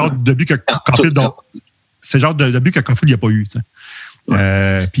ça, c'est le genre de but que Caufield n'a pas eu. T'sais.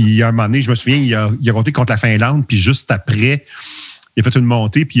 Puis à un moment donné, je me souviens, il a compté contre la Finlande, puis juste après, il a fait une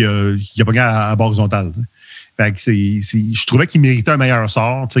montée, puis il a pogné à barre horizontale. Fait que je trouvais qu'il méritait un meilleur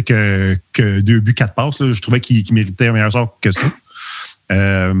sort que 2 buts, 4 passes. Là, je trouvais qu'il méritait un meilleur sort que ça.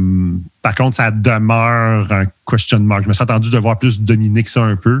 Par contre, ça demeure un question mark. Je me suis attendu de voir plus dominer que ça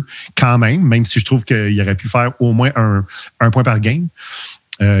un peu, quand même si je trouve qu'il aurait pu faire au moins un point par game.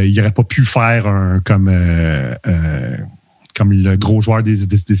 Il n'aurait pas pu faire comme le gros joueur des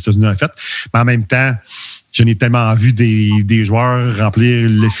États-Unis a fait. Mais en même temps, je n'ai tellement vu des joueurs remplir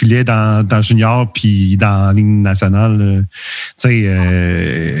le filet dans junior puis dans la Ligue nationale. Tu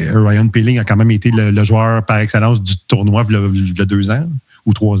sais, Ryan Poehling a quand même été le joueur par excellence du tournoi il y a 2 ans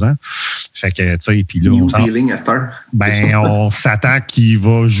ou 3 ans. Fait que, tu sais, puis là, on s'attend qu'il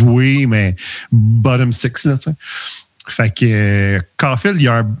va jouer, mais bottom 6, là, tu sais. Fait que Caufield,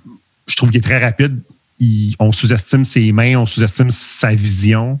 je trouve qu'il est très rapide. On sous-estime ses mains, on sous-estime sa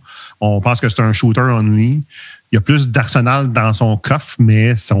vision. On pense que c'est un shooter only. Il y a plus d'arsenal dans son coffre,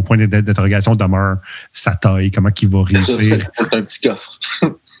 mais son point d'interrogation demeure sa taille. Comment il va réussir? C'est un petit coffre.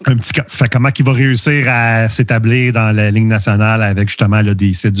 Un petit coffre. Fait comment il va réussir à s'établir dans la Ligue nationale avec justement là,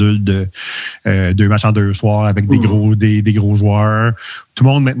 des cédules de 2 matchs en 2 soirs avec des gros joueurs. Tout le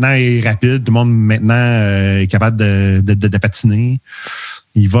monde maintenant est rapide. Tout le monde maintenant est capable de patiner.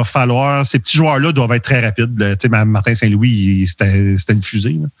 Il va falloir... Ces petits joueurs-là doivent être très rapides. Tu sais, Martin Saint-Louis, c'était une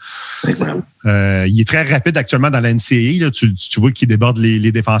fusée. Là. Il est très rapide actuellement dans la NCAA. Là. Tu vois qu'il déborde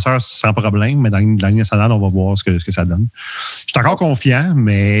les défenseurs sans problème, mais dans la Ligue nationale, on va voir ce que ça donne. Je suis encore confiant,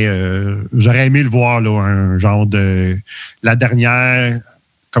 mais j'aurais aimé le voir, là, un genre de... La dernière...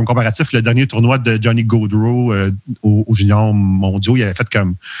 Comme comparatif, le dernier tournoi de Johnny Gaudreau aux juniors mondiaux, il avait fait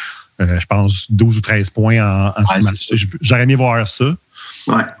comme, je pense, 12 ou 13 points en 6 matchs. J'aurais aimé voir ça.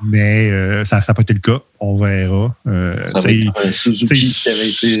 Ouais. Mais ça n'a pas été le cas. On verra. Suzuki qui avait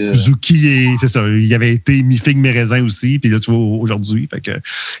été... Suzuki, c'est ça. Il avait été mi-figue, mi-raisin aussi. Puis là, tu vois, aujourd'hui. Fait que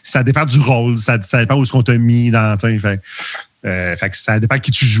ça dépend du rôle. Ça dépend où est-ce qu'on t'a mis dans... Fait que ça dépend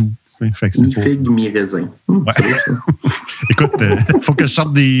qui tu joues. Mi-figue, mi-raisin. Ouais. Écoute, il faut que je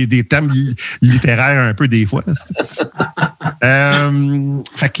sorte des thèmes littéraires un peu des fois.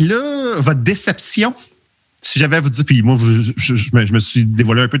 Fait que là, votre déception... Si j'avais à vous dire, puis moi, je me suis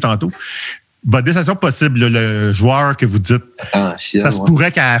dévoilé un peu tantôt, votre déception possible, le joueur que vous dites, ça se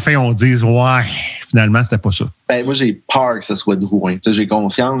pourrait qu'à la fin, on dise, ouais, finalement, c'était pas ça. Ben, moi, j'ai peur que ce soit Drouin. Tu sais, j'ai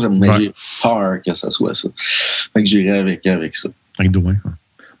confiance, mais j'ai peur que ce soit ça. Fait que j'irai avec ça. Avec Drouin. Moi,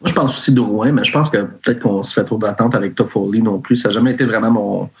 je pense aussi Drouin, mais je pense que peut-être qu'on se fait trop d'attente avec Toffoli non plus. Ça n'a jamais été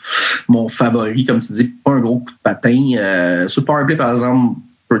vraiment mon favori. Comme tu dis, pas un gros coup de patin. Sur Powerplay, par exemple,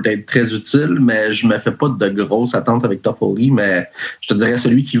 peut être très utile, mais je ne me fais pas de grosses attentes avec Toffoli, mais je te dirais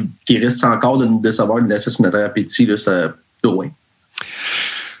celui qui risque encore de nous décevoir, de nous laisser sur notre appétit, là, c'est Drouin.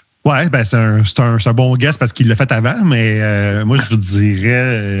 Ouais, ben c'est un bon guess parce qu'il l'a fait avant, mais moi, je vous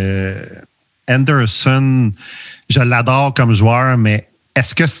dirais Anderson, je l'adore comme joueur, mais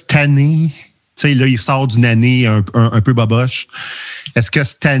est-ce que cette année... Tu sais, là, il sort d'une année un peu boboche. Est-ce que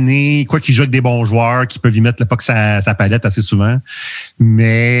cette année, quoi qu'il joue avec des bons joueurs qui peuvent y mettre pas que sa palette assez souvent,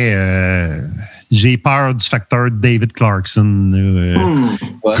 mais j'ai peur du facteur David Clarkson.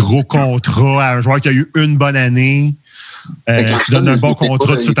 Gros contrat à un joueur qui a eu une bonne année. Tu donnes un bon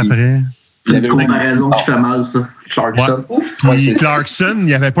contrat tout de suite après. C'est une comparaison qui fait mal, ça. Clarkson. Ouais. Puis Clarkson, il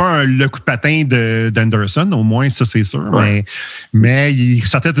n'y avait pas le coup de patin d'Anderson, au moins, ça, c'est sûr. Ouais. Mais il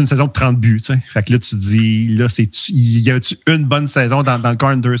sortait d'une saison de 30 buts. Tu sais. Fait que là, tu te dis, là, il y avait-tu une bonne saison dans le cas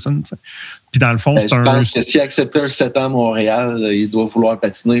Anderson? Tu sais? Puis dans le fond, c'est un. Je pense que s'il acceptait un 7 ans à Montréal, il doit vouloir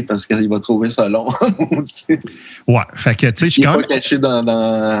patiner parce qu'il va trouver ça long. Ouais. Fait que, tu sais, je suis quand même. Il n'est pas caché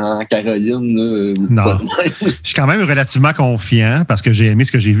dans Caroline. Là, non. Je suis quand même relativement confiant parce que j'ai aimé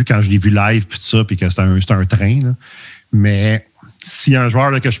ce que j'ai vu quand je l'ai vu live, puis tout ça, puis que c'est un train. Là. Mais s'il y a un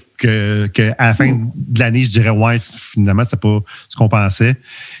joueur là, que à la fin de l'année, je dirais, ouais, finalement, c'était pas ce qu'on pensait,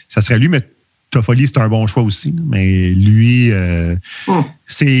 ça serait lui, mais Toffoli, c'est un bon choix aussi. Mais lui,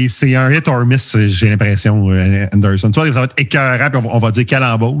 c'est un hit or miss, j'ai l'impression, Anderson. Soit ça va être écœurant, puis on va dire quelle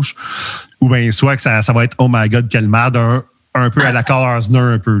embauche, ou bien soit que ça va être oh my god, quelle merde, un peu à la Carl Arzner,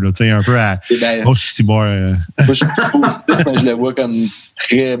 un peu, là, tu sais, un peu à aussi bon. Moi, je suis positif, mais je le vois comme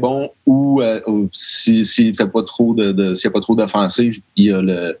très bon, ou s'il fait pas trop s'il n'y a pas trop d'offensive, il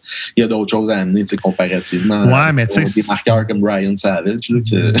y a d'autres choses à amener, tu sais, comparativement. Ouais, mais tu sais. Des marqueurs comme Ryan Savage.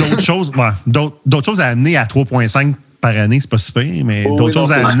 Là, d'autres choses à amener à 3,5 par année, c'est pas si pire, mais d'autres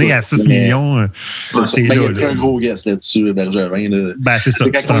choses à amener à 6 millions, c'est là. Il y a un gros guess là-dessus, Bergevin. Là. Ben, c'est ça.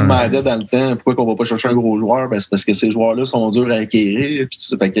 Quand on demandait dans le temps pourquoi on va pas chercher un gros joueur, ben, c'est parce que ces joueurs-là sont durs à acquérir. Puis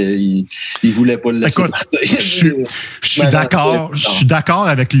ça fait qu'ils ne voulaient pas le laisser. Écoute, je suis d'accord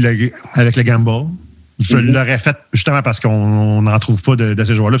avec le gamble. Je l'aurais fait justement parce qu'on n'en trouve pas de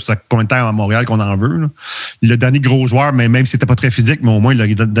ces joueurs-là. Puis ça fait combien de temps à Montréal qu'on en veut. Là. Le dernier gros joueur, mais même si c'était pas très physique, mais au moins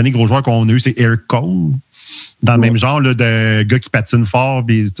le dernier gros joueur qu'on a eu, c'est Eric Cole. Dans le même genre là, de gars qui patinent fort,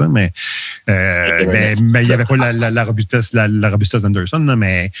 mais il n'y avait pas la robustesse d'Anderson, là,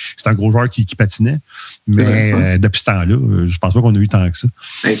 mais c'est un gros joueur qui patinait. Mais depuis ce temps-là, je pense pas qu'on a eu tant que ça.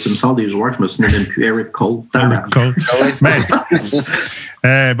 Hey, tu me sors des joueurs, je me souviens même plus. Eric Cole. Fait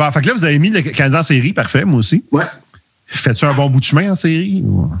que là, vous avez mis le Canadien en série, parfait, moi aussi. Ouais. Fais-tu un bon bout de chemin en série?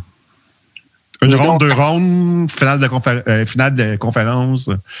 Une ronde, 2 rondes, finale de conférence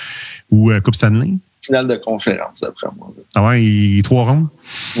ou Coupe Stanley? Finale de conférence, d'après moi. Ah ouais, 3 rondes?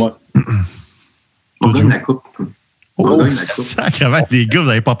 Ouais. On gagne la coupe. Sacrément, les gars, vous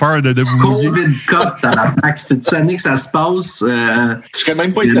n'avez pas peur de vous mouiller? Covid Cup, t'as la plaque. C'est cette année que ça se passe. Je serais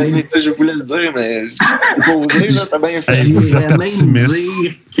même pas étonné. Je voulais le dire, mais je n'ai pas osé. T'as bien fait. Je vous êtes optimiste.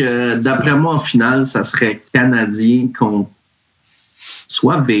 Dire que, d'après moi, en finale, ça serait Canadien contre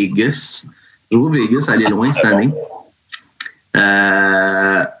soit Vegas. Je vois Vegas aller loin cette année.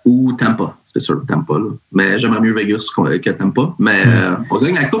 Ou Tampa. C'est sûr, Tampa. Là. Mais j'aimerais mieux Vegas que Tampa. Mais on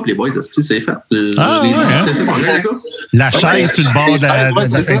gagne la coupe, les boys. C'est fait. C'est fait, on gagne la coupe. La chaise sur le bord de la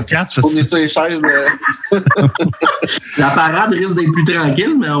 24. On est sur les chaises. La parade risque d'être plus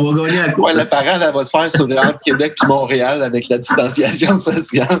tranquille, mais on va gagner la coupe. Ouais, la parade, elle va se faire sur entre Québec et Montréal avec la distanciation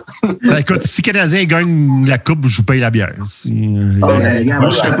sociale. Écoute, si Canadien gagne la coupe, je vous paye la bière. Moi,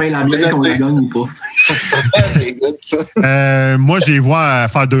 je te paye la bière qu'on la gagne ou pas. C'est good, ça. Moi, je les vois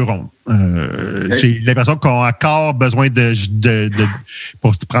faire 2 rondes. J'ai l'impression qu'on a encore besoin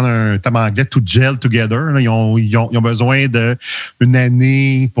pour prendre un terme anglais, to gel together. Là, ils ont besoin d'une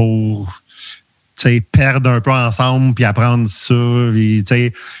année pour perdre un peu ensemble puis apprendre ça. Puis,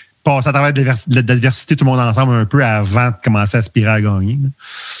 passer à travers de l'adversité tout le monde ensemble un peu avant de commencer à aspirer à gagner. Là.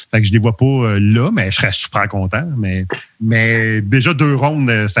 Fait que je les vois pas là, mais je serais super content. Mais déjà 2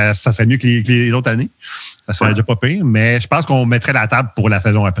 rondes, ça serait mieux que les autres années. Ça serait déjà pas pire. Mais je pense qu'on mettrait la table pour la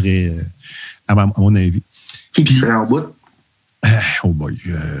saison après, à mon avis. Qui serait en bout? Oh boy.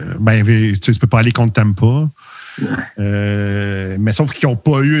 Tu peux pas aller contre Tampa. Mais sauf qu'ils n'ont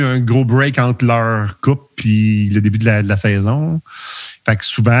pas eu un gros break entre leur coupe puis le début de la saison. Fait que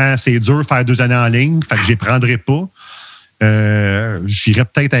souvent, c'est dur de faire 2 années en ligne. Fait que je les prendrai pas. J'irais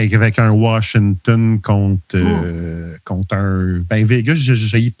peut-être avec un Washington contre un... Vegas,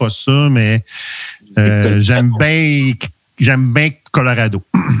 je n'ai pas ça, mais j'aime bien Colorado.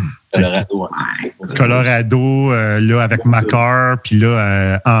 Colorado, là, avec Makar, puis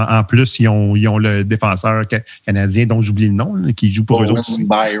là, en plus, ils ont le défenseur canadien, dont j'oublie le nom, là, qui joue pour eux autres.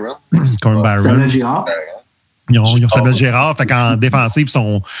 Byron. Ils ont Samuel Gérard, fait qu'en défensive,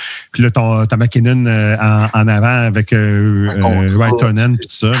 puis là, t'as McKinnon en avant avec Raitonen, puis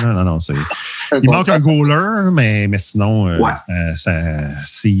tout ça. Non, il manque un goaler, mais sinon,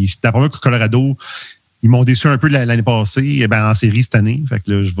 c'est d'après moi que Colorado, ils m'ont déçu un peu l'année passée, en série cette année. Fait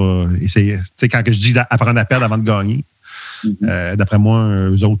que là, je vais essayer. Tu sais, quand je dis apprendre à perdre avant de gagner, d'après moi,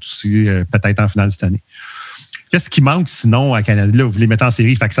 eux autres aussi, peut-être en finale cette année. Qu'est-ce qui manque sinon à Canada? Là, vous les mettez en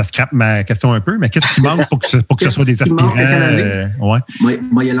série, fait que ça scrape ma question un peu, mais qu'est-ce qui manque pour que ce soit des aspirants? Moi,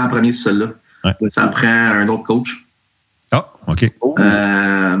 il y a l'an premier, c'est celle-là. Ouais. Ça prend un autre coach. Ah, OK.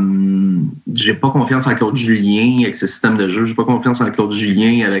 j'ai pas confiance en Claude Julien avec ses systèmes de jeu. J'ai pas confiance en Claude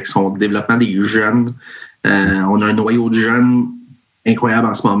Julien avec son développement des jeunes. On a un noyau de jeunes incroyable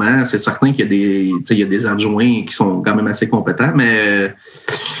en ce moment. C'est certain qu'il y a des adjoints qui sont quand même assez compétents, mais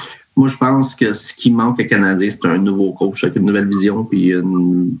moi, je pense que ce qui manque aux Canadiens, c'est un nouveau coach avec une nouvelle vision puis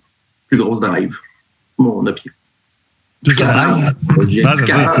une plus grosse drive. Mon opinion. Tu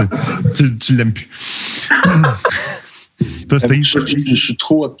l'aimes plus. Toi, Steve? Je suis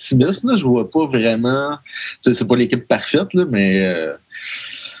trop optimiste. Là. Je vois pas vraiment... C'est pas l'équipe parfaite, là, mais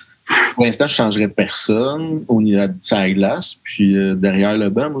pour l'instant, je ne changerais personne au niveau de sa glace. Puis derrière le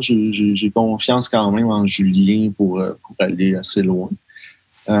banc, moi, j'ai confiance quand même en Julien pour aller assez loin.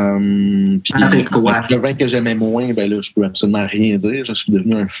 Puis le vin que j'aimais moins, ben là, je peux absolument rien dire. Je suis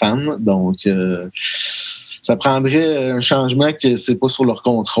devenu un fan. Donc, ça prendrait un changement que c'est pas sur leur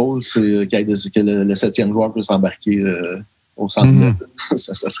contrôle, c'est que le 7e joueur peut s'embarquer au Centre Bell.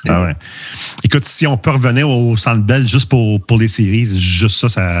 Ça serait... Ah ouais. Écoute, si on peut revenir au Centre Bell juste pour les séries, juste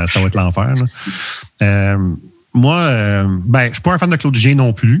ça va être l'enfer. Moi, je suis pas un fan de Claude Julien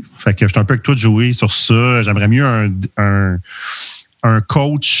non plus. Fait que je suis un peu avec toi de jouer sur ça. J'aimerais mieux un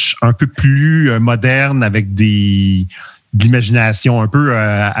coach un peu plus moderne avec de l'imagination, un peu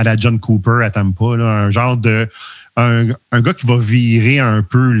à la John Cooper à Tampa, là, un genre de un gars qui va virer un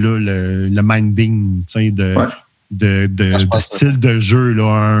peu là, le minding, tu sais, de style de jeu, là,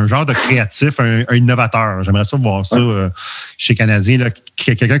 un genre de créatif, un innovateur. J'aimerais ça voir ça chez Canadiens, là,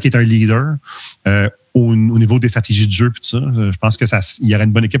 quelqu'un qui est un leader au niveau des stratégies de jeu et tout ça. Je pense que il y aurait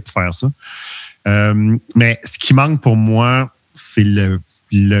une bonne équipe pour faire ça. Mais ce qui manque pour moi, c'est le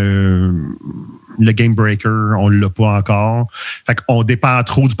game breaker, on ne l'a pas encore. Fait qu'on dépend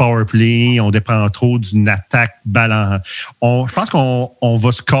trop du power play, on dépend trop d'une attaque balance. Je pense qu'on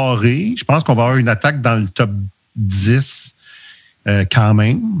va scorer. Je pense qu'on va avoir une attaque dans le top 10 quand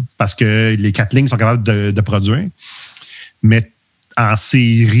même, parce que les 4 lignes sont capables de produire. Mais en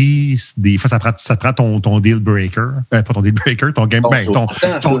série, des fois, ça prend ton deal breaker. Pas ton deal breaker, ton game breaker,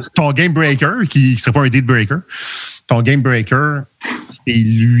 qui ne serait pas un deal breaker. Ton game breaker, c'est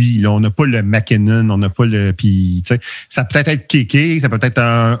lui. Là, on n'a pas le McKinnon, on n'a pas le... Puis, ça peut être Kéké, ça peut être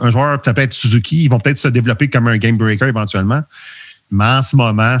un joueur, ça peut être Suzuki. Ils vont peut-être se développer comme un game breaker éventuellement. Mais en ce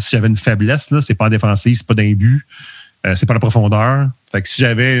moment, si j'avais une faiblesse, là, c'est pas en défensive, c'est pas d'un but, c'est pas la profondeur. Fait que si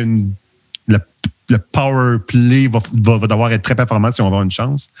j'avais le power play va devoir être très performant si on va avoir une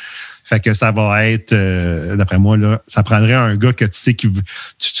chance. Fait que ça va être, d'après moi, là, ça prendrait un gars que tu sais tu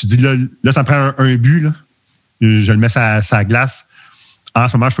dis là, ça me prend un but, là. Je le mets sur la glace. En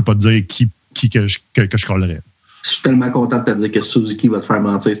ce moment, je peux pas te dire qui que je collerais. Je suis tellement content de te dire que Suzuki va te faire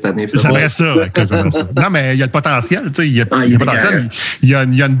mentir cette année. J'aimerais ça. Non, mais il y a le potentiel. Il y a le potentiel. Il y a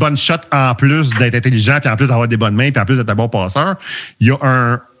une bonne shot en plus d'être intelligent, puis en plus d'avoir des bonnes mains, puis en plus d'être un bon passeur. Il y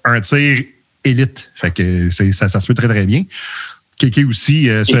a un tir élite. Fait que ça se peut très, très bien. Kéké aussi,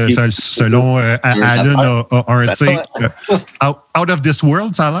 selon Allen, a un tir out of this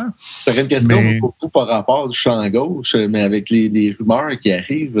world, ça a l'air. J'aurais une question beaucoup par rapport du champ gauche, mais avec les rumeurs qui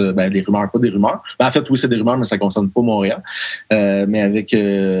arrivent, les rumeurs, pas des rumeurs. En fait, oui, c'est des rumeurs, mais ça ne concerne pas Montréal. Mais avec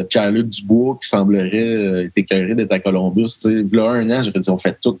Pierre-Luc Dubois qui semblerait être écœuré d'être à Columbus. Il y a 1 an, j'aurais dit on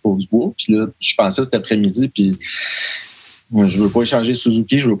fait tout pour Dubois. Puis là, je pensais cet après-midi, puis je veux pas échanger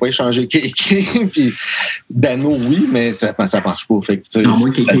Suzuki, je veux pas échanger Kéké, puis Dano, oui, mais ça marche pas. Fait que, ça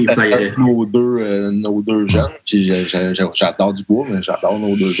fait nos deux jeunes, puis j'adore Dubois, mais j'adore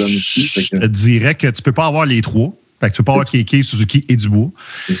nos 2 jeunes aussi. Fait que... Je te dirais que tu peux pas avoir les 3. Fait que tu peux pas avoir Kéké, Suzuki et Dubois.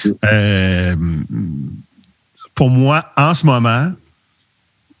 C'est sûr. Pour moi, en ce moment,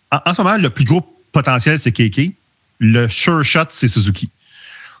 le plus gros potentiel, c'est Kéké. Le sure shot, c'est Suzuki.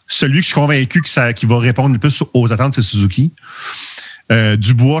 Celui que je suis convaincu qu'il va répondre le plus aux attentes, c'est Suzuki.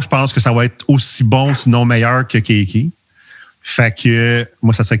 Dubois, je pense que ça va être aussi bon, sinon meilleur que Kéké. Fait que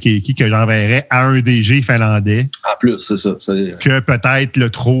moi, ça serait Kéké que j'enverrais à un DG finlandais. En plus, c'est ça. Que peut-être le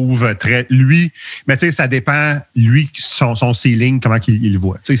trouve très... Lui, mais tu sais, ça dépend, lui, son ceiling, comment il le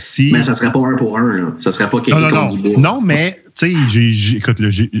voit. Mais ça serait pas 1 pour 1, là. Ça serait pas Kéké contre Dubois. Non, mais tu sais, écoute,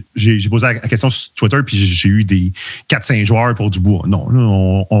 j'ai posé la question sur Twitter, puis j'ai eu des 4-5 joueurs pour Dubois. Non, là,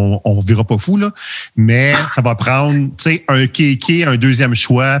 on verra pas fou, là. Mais ça va prendre, tu sais, un Kéké, un 2e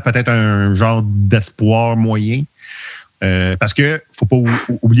choix, peut-être un genre d'espoir moyen. Parce que faut pas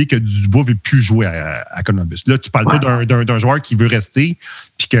oublier que Dubois ne veut plus jouer à Columbus. Là, tu parles pas d'un joueur qui veut rester,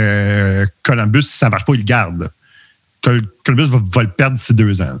 puis que Columbus, si ça ne marche pas, il le garde. Columbus va le perdre d'ici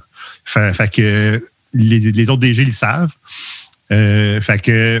 2 ans. Fait que les autres DG le savent. Fait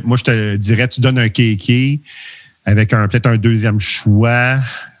que moi, je te dirais, tu donnes un Kéké avec peut-être un 2e choix.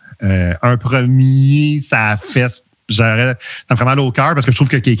 Un premier, ça fesse ça me ferait mal au cœur parce que je trouve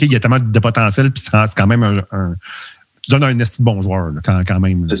que Kéké, il y a tellement de potentiel, puis c'est quand même tu donnes un esti de bon joueur, là, quand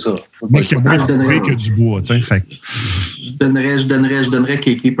même. C'est ça. Mais qui est moins trouvé que Dubois, tu sais. Fait. Je donnerais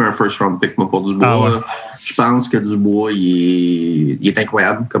Kéké pour un first round pick, moi, pour Dubois. Ah ouais. Je pense que Dubois, il est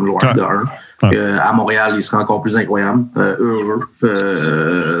incroyable comme joueur de 1. À Montréal, il sera encore plus incroyable, heureux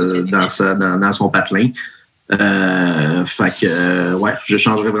dans son patelin. Fait que, je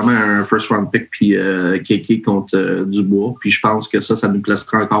changerais vraiment un first round pick puis Kéké contre Dubois. Puis je pense que ça nous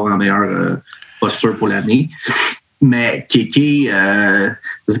placera encore en meilleure posture pour l'année. Mais Kéké,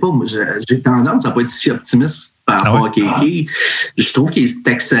 je sais pas, j'ai tendance à pas être si optimiste par rapport à Kéké. Je trouve qu'il est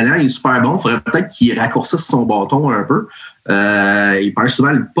excellent, il est super bon. Il faudrait peut-être qu'il raccourcisse son bâton un peu. Il perd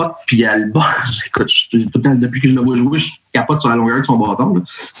souvent le pot puis il a le bas. Écoute, tout le temps, depuis que je le vois jouer, je capote sur la longueur de son bâton.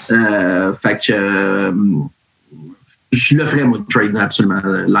 Fait que je le ferais, moi, trade absolument.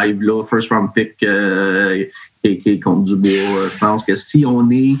 Live là, first round pick Kéké contre Dubois. Je pense que si on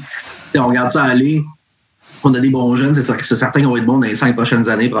regarde ça aller, on a des bons jeunes, c'est certain qu'on va être bons dans les 5 prochaines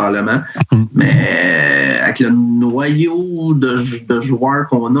années probablement. Mais avec le noyau de joueurs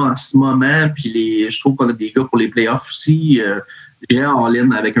qu'on a en ce moment, puis je trouve qu'on a des gars pour les playoffs aussi. J'irais all-in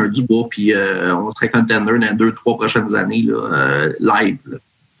avec un Dubois, puis on serait contender dans les 2-3 prochaines années là, live. Là.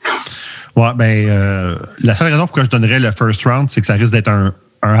 Ouais, la seule raison pour que je donnerais le first round, c'est que ça risque d'être un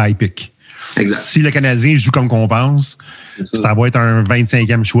high pick. Exact. Si le Canadien joue comme qu'on pense, ça va être un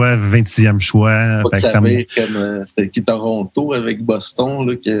 25e choix, 26e choix. C'était qui Toronto avec Boston,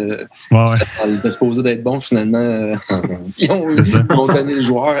 là, que c'était supposé d'être bon, finalement. Ils ont donné le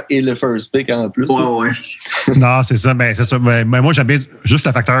joueur et le first pick en plus. Ouais. Non, c'est ça. C'est ça. Moi, j'aime bien juste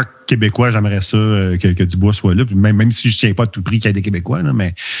le facteur québécois. J'aimerais ça que Dubois soit là. Même si je ne tiens pas à tout prix qu'il y ait des Québécois, là,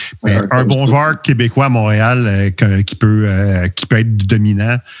 mais un bon joueur québécois à Montréal qui peut être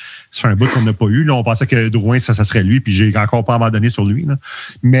dominant. C'est un bout qu'on n'a pas eu. Là, on pensait que Drouin, ça serait lui, puis j'ai encore pas abandonné sur lui. Là.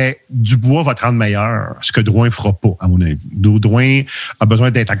 Mais Dubois va te rendre meilleur, ce que Drouin ne fera pas, à mon avis. Drouin a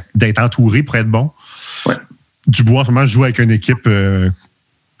besoin d'être entouré pour être bon. Ouais. Dubois, en ce moment, joue avec une équipe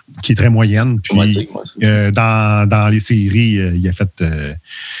qui est très moyenne. Puis, dans les séries, il a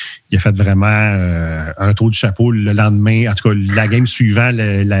fait vraiment un tour du chapeau le lendemain. En tout cas, la game suivant,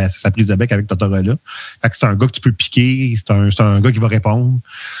 sa prise de bec avec Tortorella. Fait que c'est un gars que tu peux piquer. C'est un gars qui va répondre.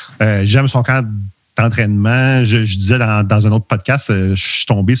 J'aime son camp d'entraînement. Je disais dans un autre podcast, je suis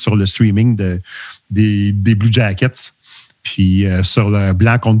tombé sur le streaming des Blue Jackets. Puis sur le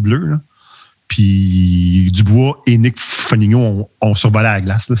blanc contre bleu, là. Puis Dubois et Nick Foligno ont survolé la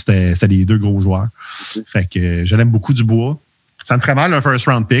glace. Là. C'était les deux gros joueurs. Fait que je l'aime beaucoup, Dubois. Ça me ferait mal un first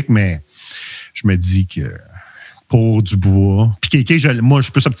round pick, mais je me dis que pour Dubois. Puis Kéké, moi, je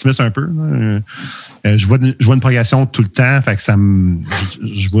suis plus optimiste un peu. Je vois une progression tout le temps. Fait que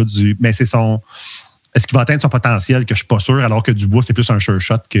je vois mais c'est son. Est-ce qu'il va atteindre son potentiel que je suis pas sûr, alors que Dubois, c'est plus un sure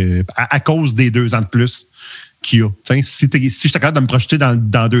shot à cause des 2 ans de plus qu'il a. T'sais, si j'étais capable de me projeter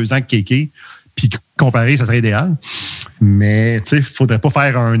dans 2 ans que Kéké, puis comparer, ça serait idéal. Mais il ne faudrait pas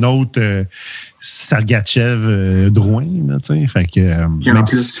faire un autre Sergachev Drouin. Fait que, puis en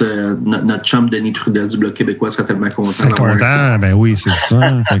plus, notre chum Denis Trudel du Bloc québécois serait tellement content. Serait content, ben oui, c'est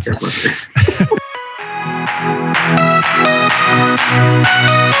ça. Fait que...